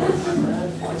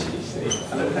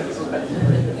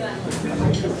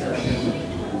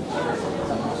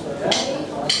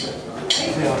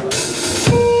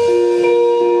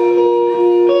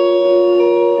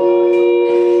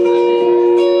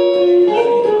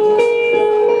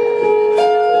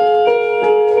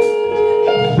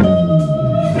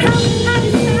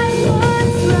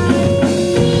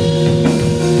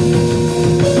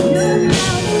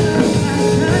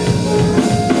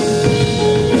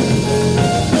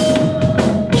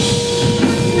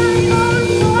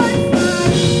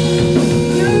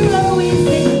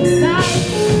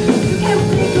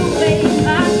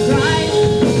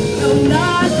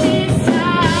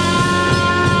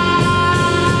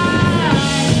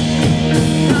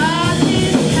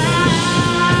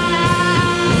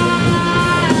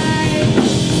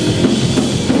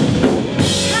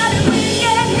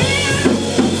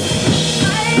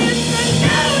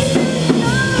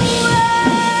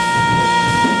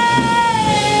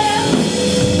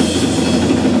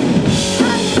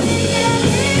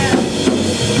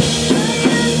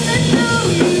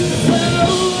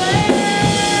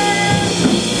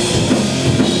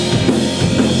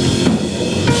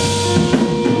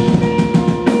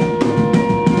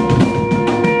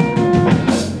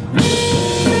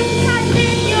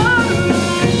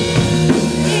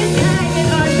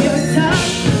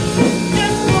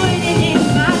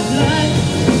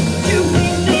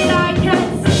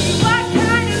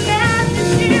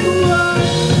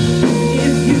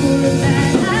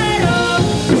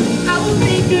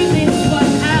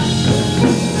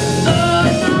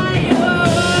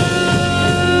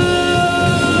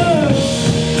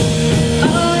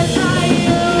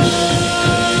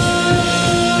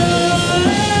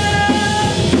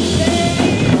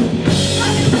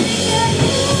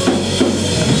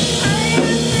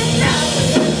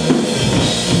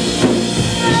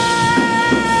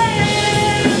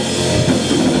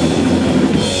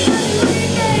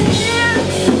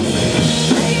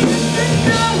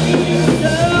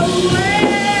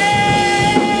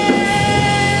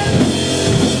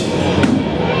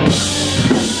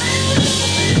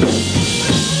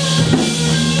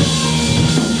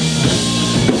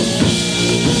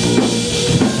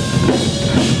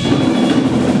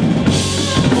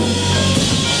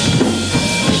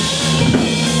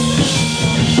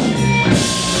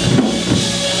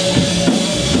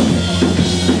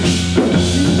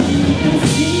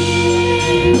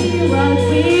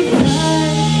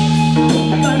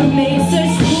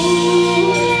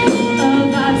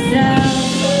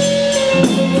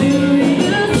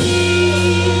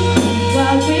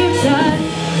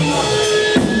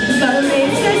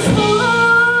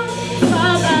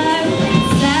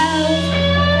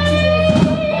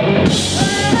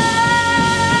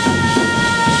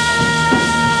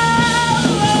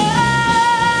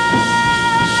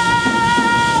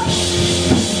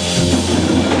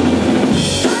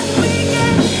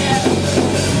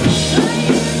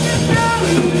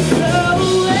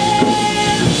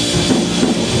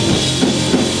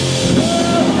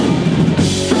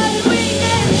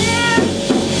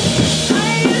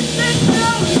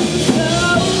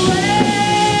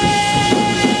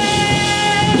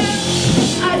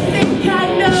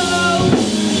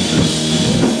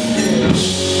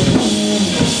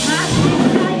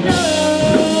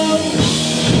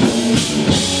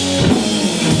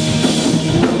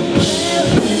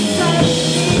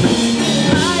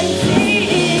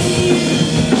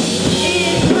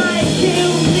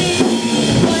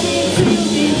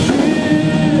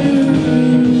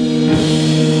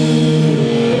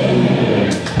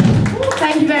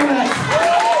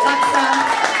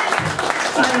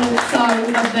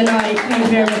 the night. Thank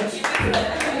you very much.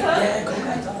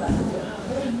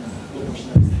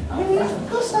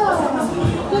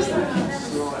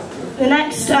 The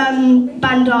next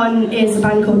band on is a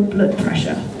band called Blood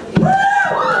Pressure.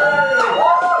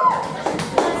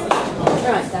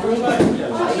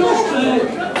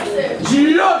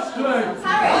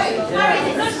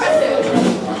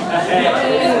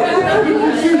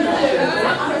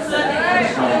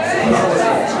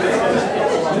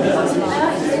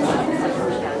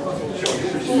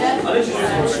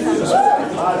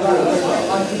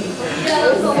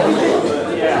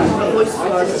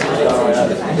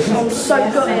 I'm so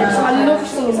good at it. I love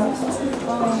singing that song.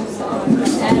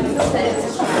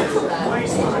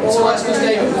 So that's because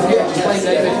David was here to play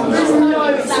David? No,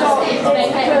 it's not.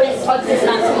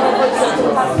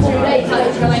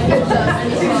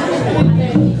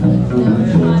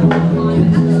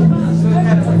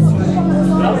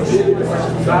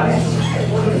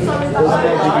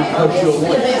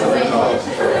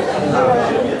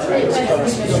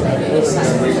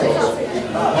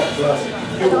 No,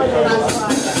 the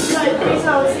reason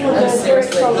I was singing the lyrics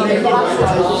song on the last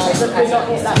one is because we not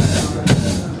hit that.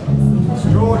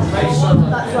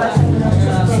 That's why I sang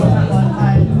that one.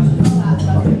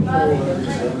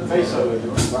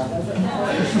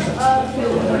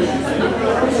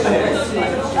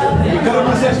 You've got to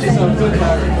resist yourself, good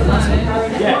luck.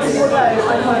 Yes.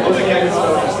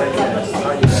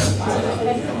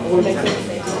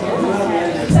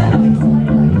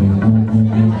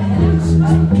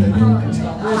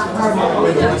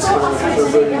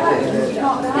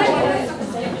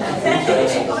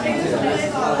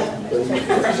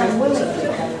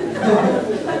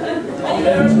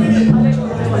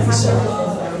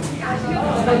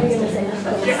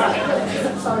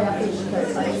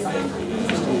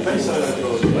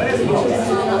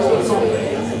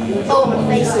 Oh, my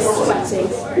face is sweating.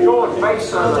 George, bass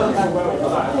solo.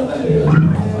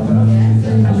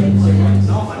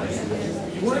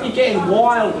 Why are you getting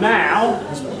wild now?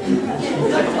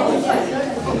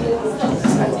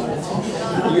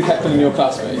 You heckling your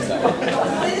classmates now.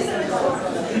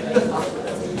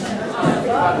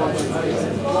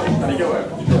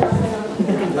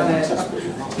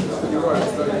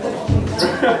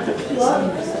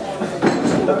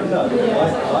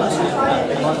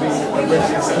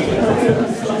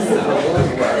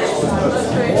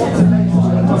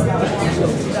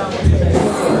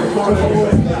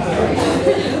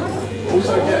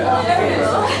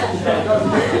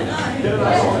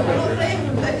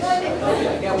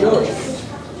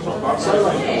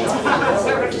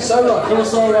 Solo, come on,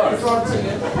 solo.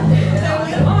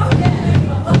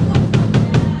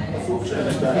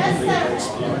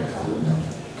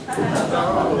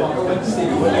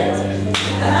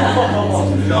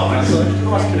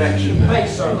 Nice connection.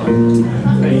 Bass solo.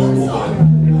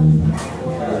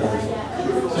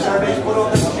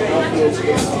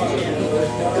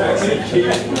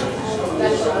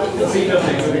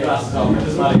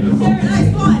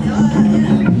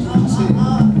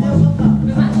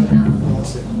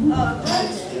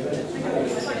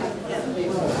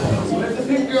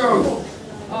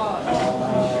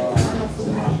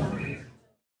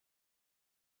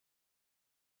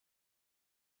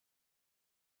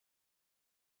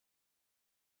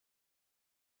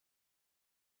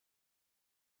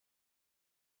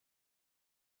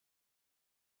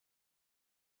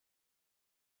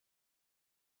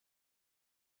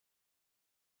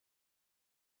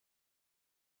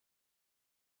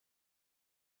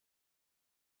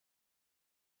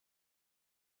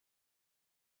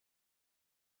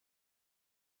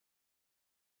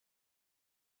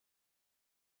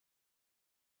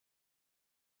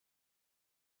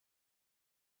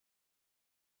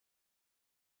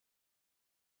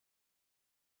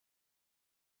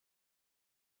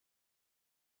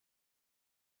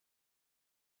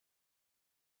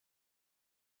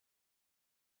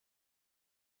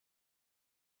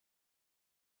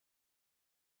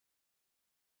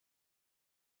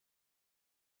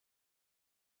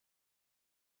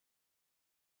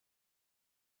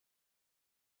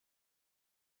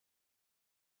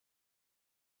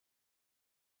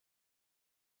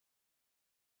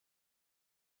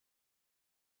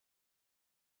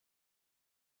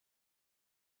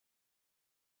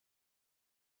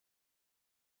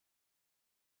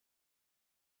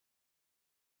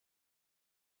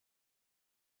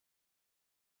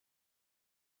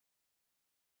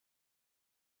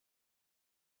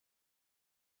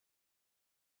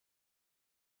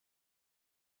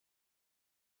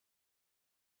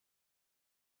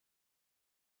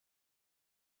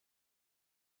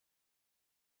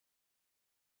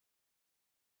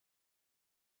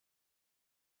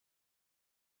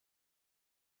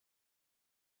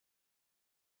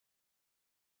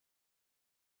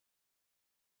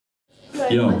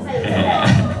 Yo.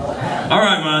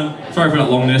 Alright, man. Sorry for that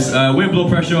longness. We're Blood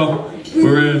Pressure.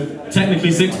 We're technically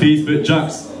 6-piece, but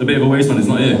Jack's a bit of a waste man. He's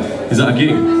not here. Is that a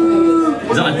gig?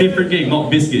 Is that a different gig,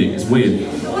 not this gig? It's weird.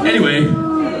 Anyway,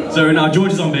 so now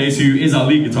George is on bass, who is our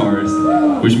lead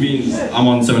guitarist, which means I'm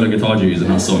on solo guitar duties, and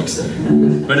that sucks.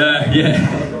 But yeah.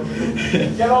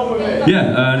 Get on with it.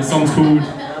 Yeah, the song's called...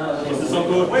 What's the song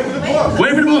called? Wait for the bus!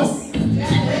 Wait for the bus!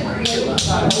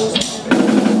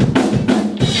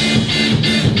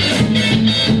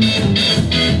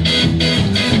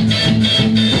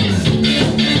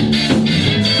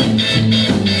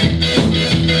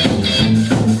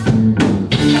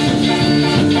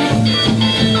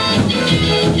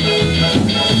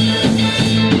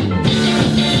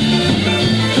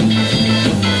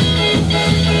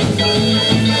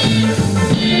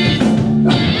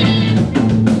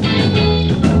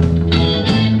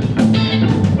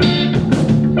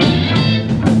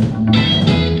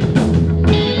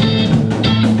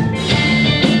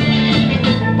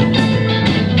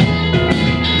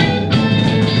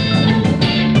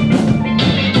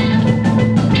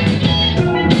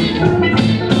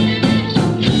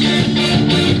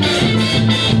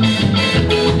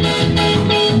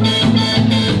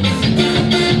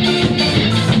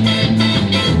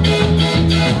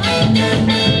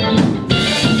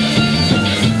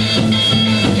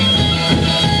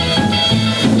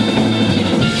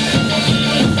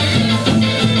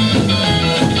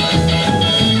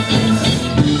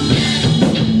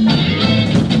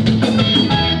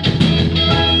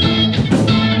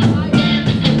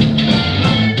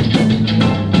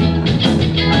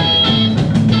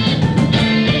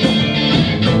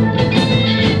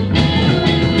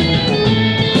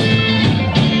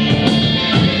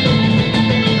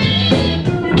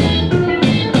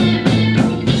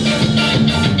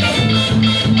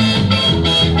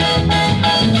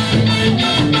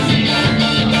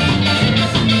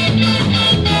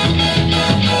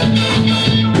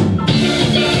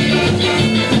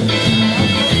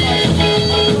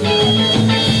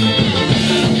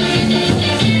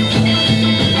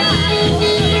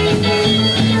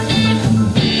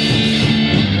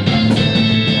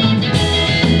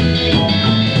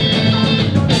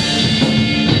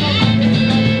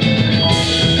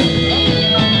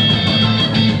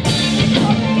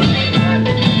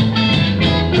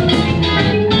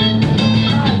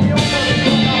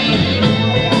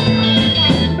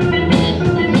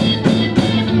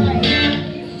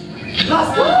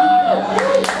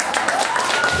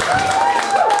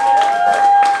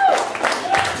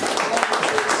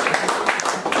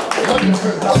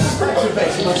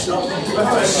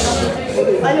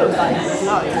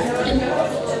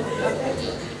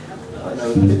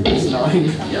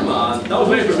 Yeah, man. That was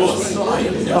weird if it was.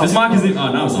 This mic isn't.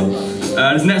 Oh, now it's on.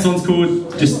 This next one's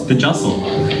called just the jazz song.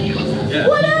 Yeah.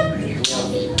 What up?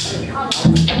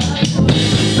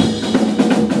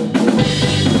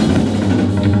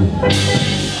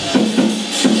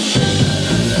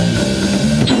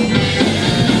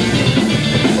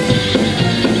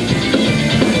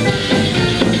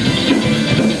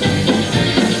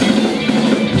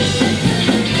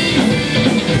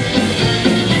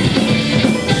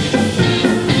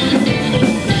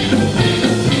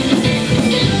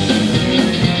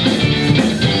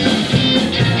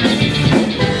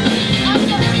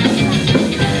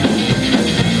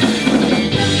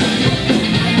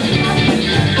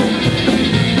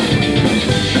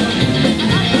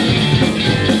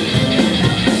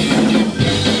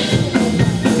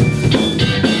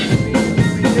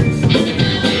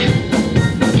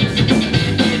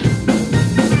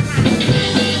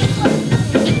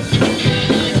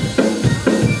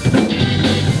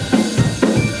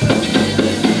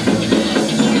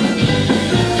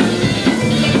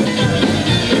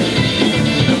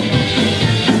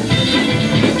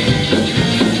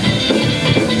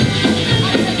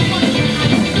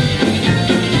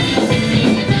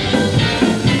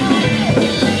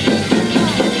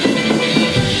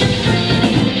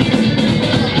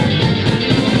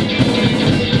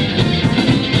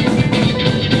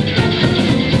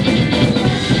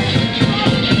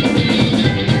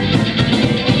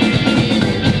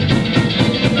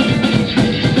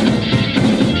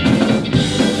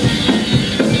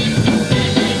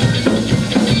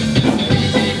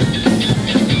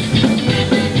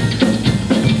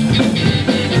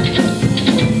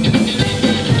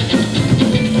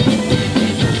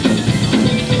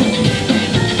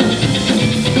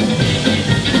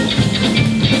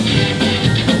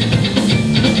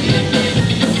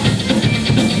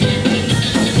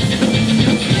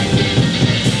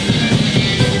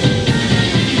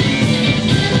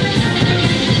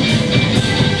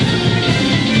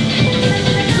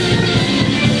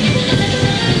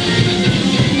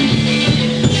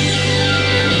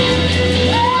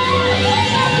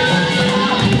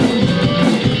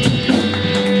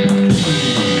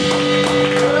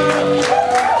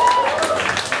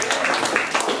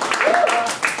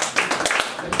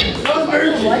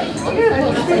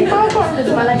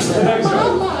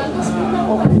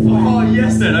 Oh,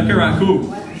 yes then. Okay, right, cool.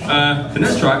 The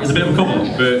next track is a bit of a cover,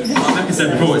 but like I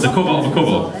said before, it's a cover of a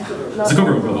cover. It's a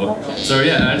cover of a cover. So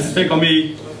yeah, just take on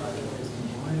me.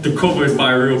 The cover is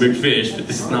by a real big fish, but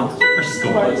this is now Precious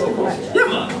cover. Yeah,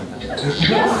 man.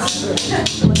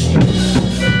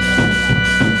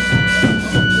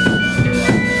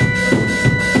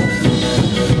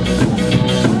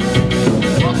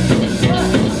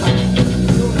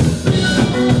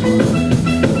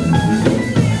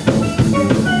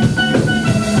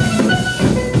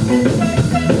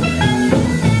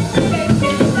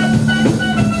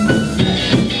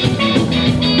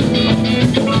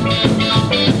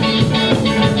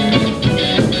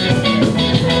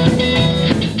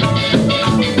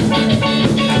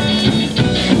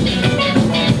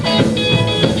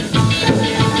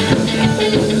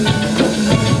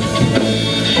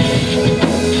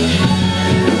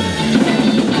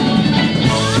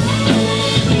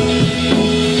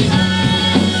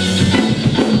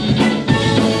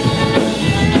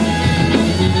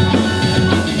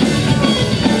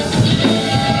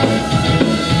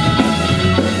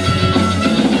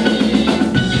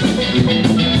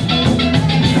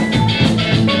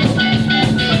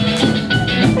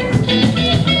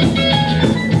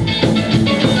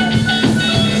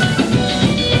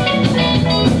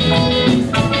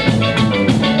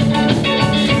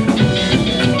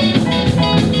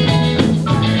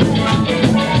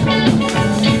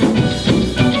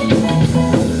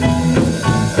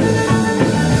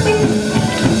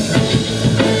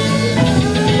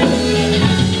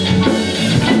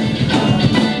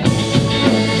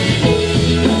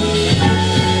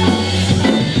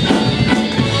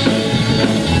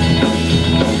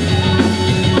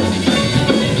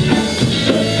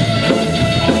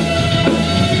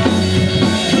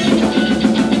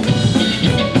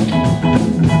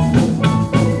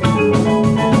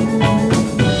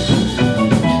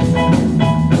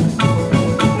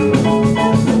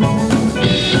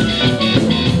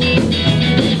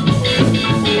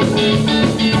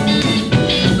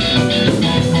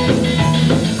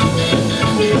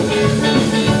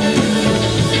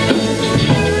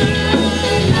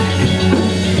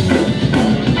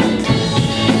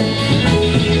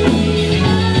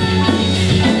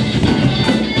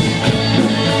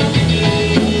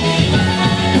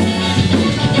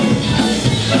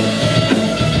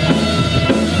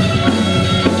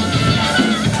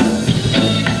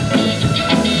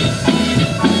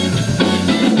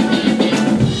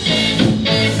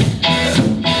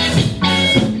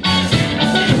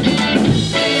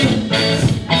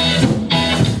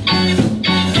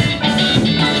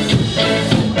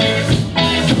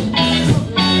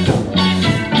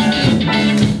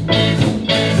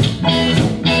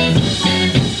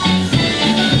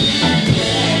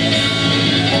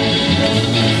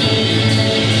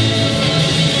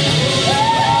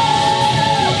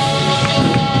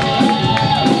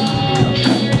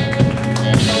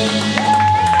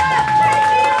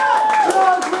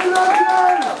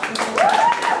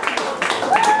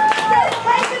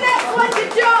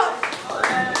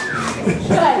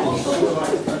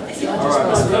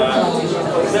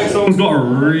 song's got a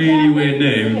really weird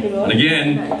name, and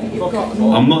again,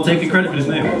 I'm not taking credit for this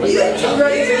name.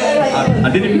 I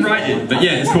didn't even write it, but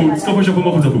yeah, it's called Scuffle Shuffle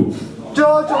Muffle Tuffle.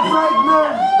 George, I'm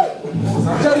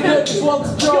pregnant! Dedicate this one to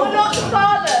George. You're not the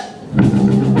father.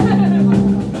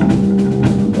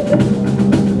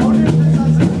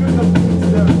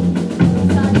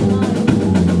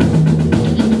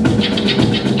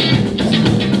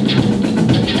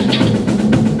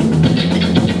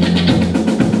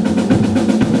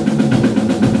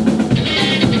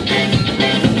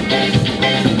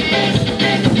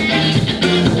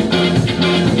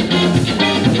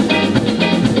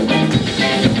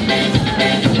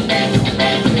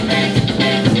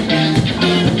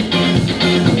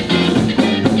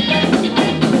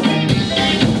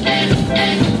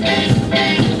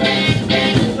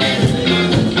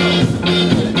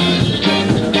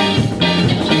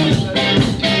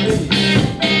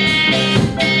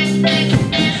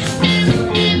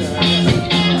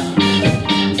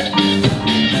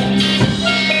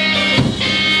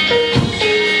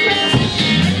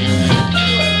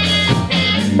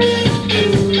 Thank you.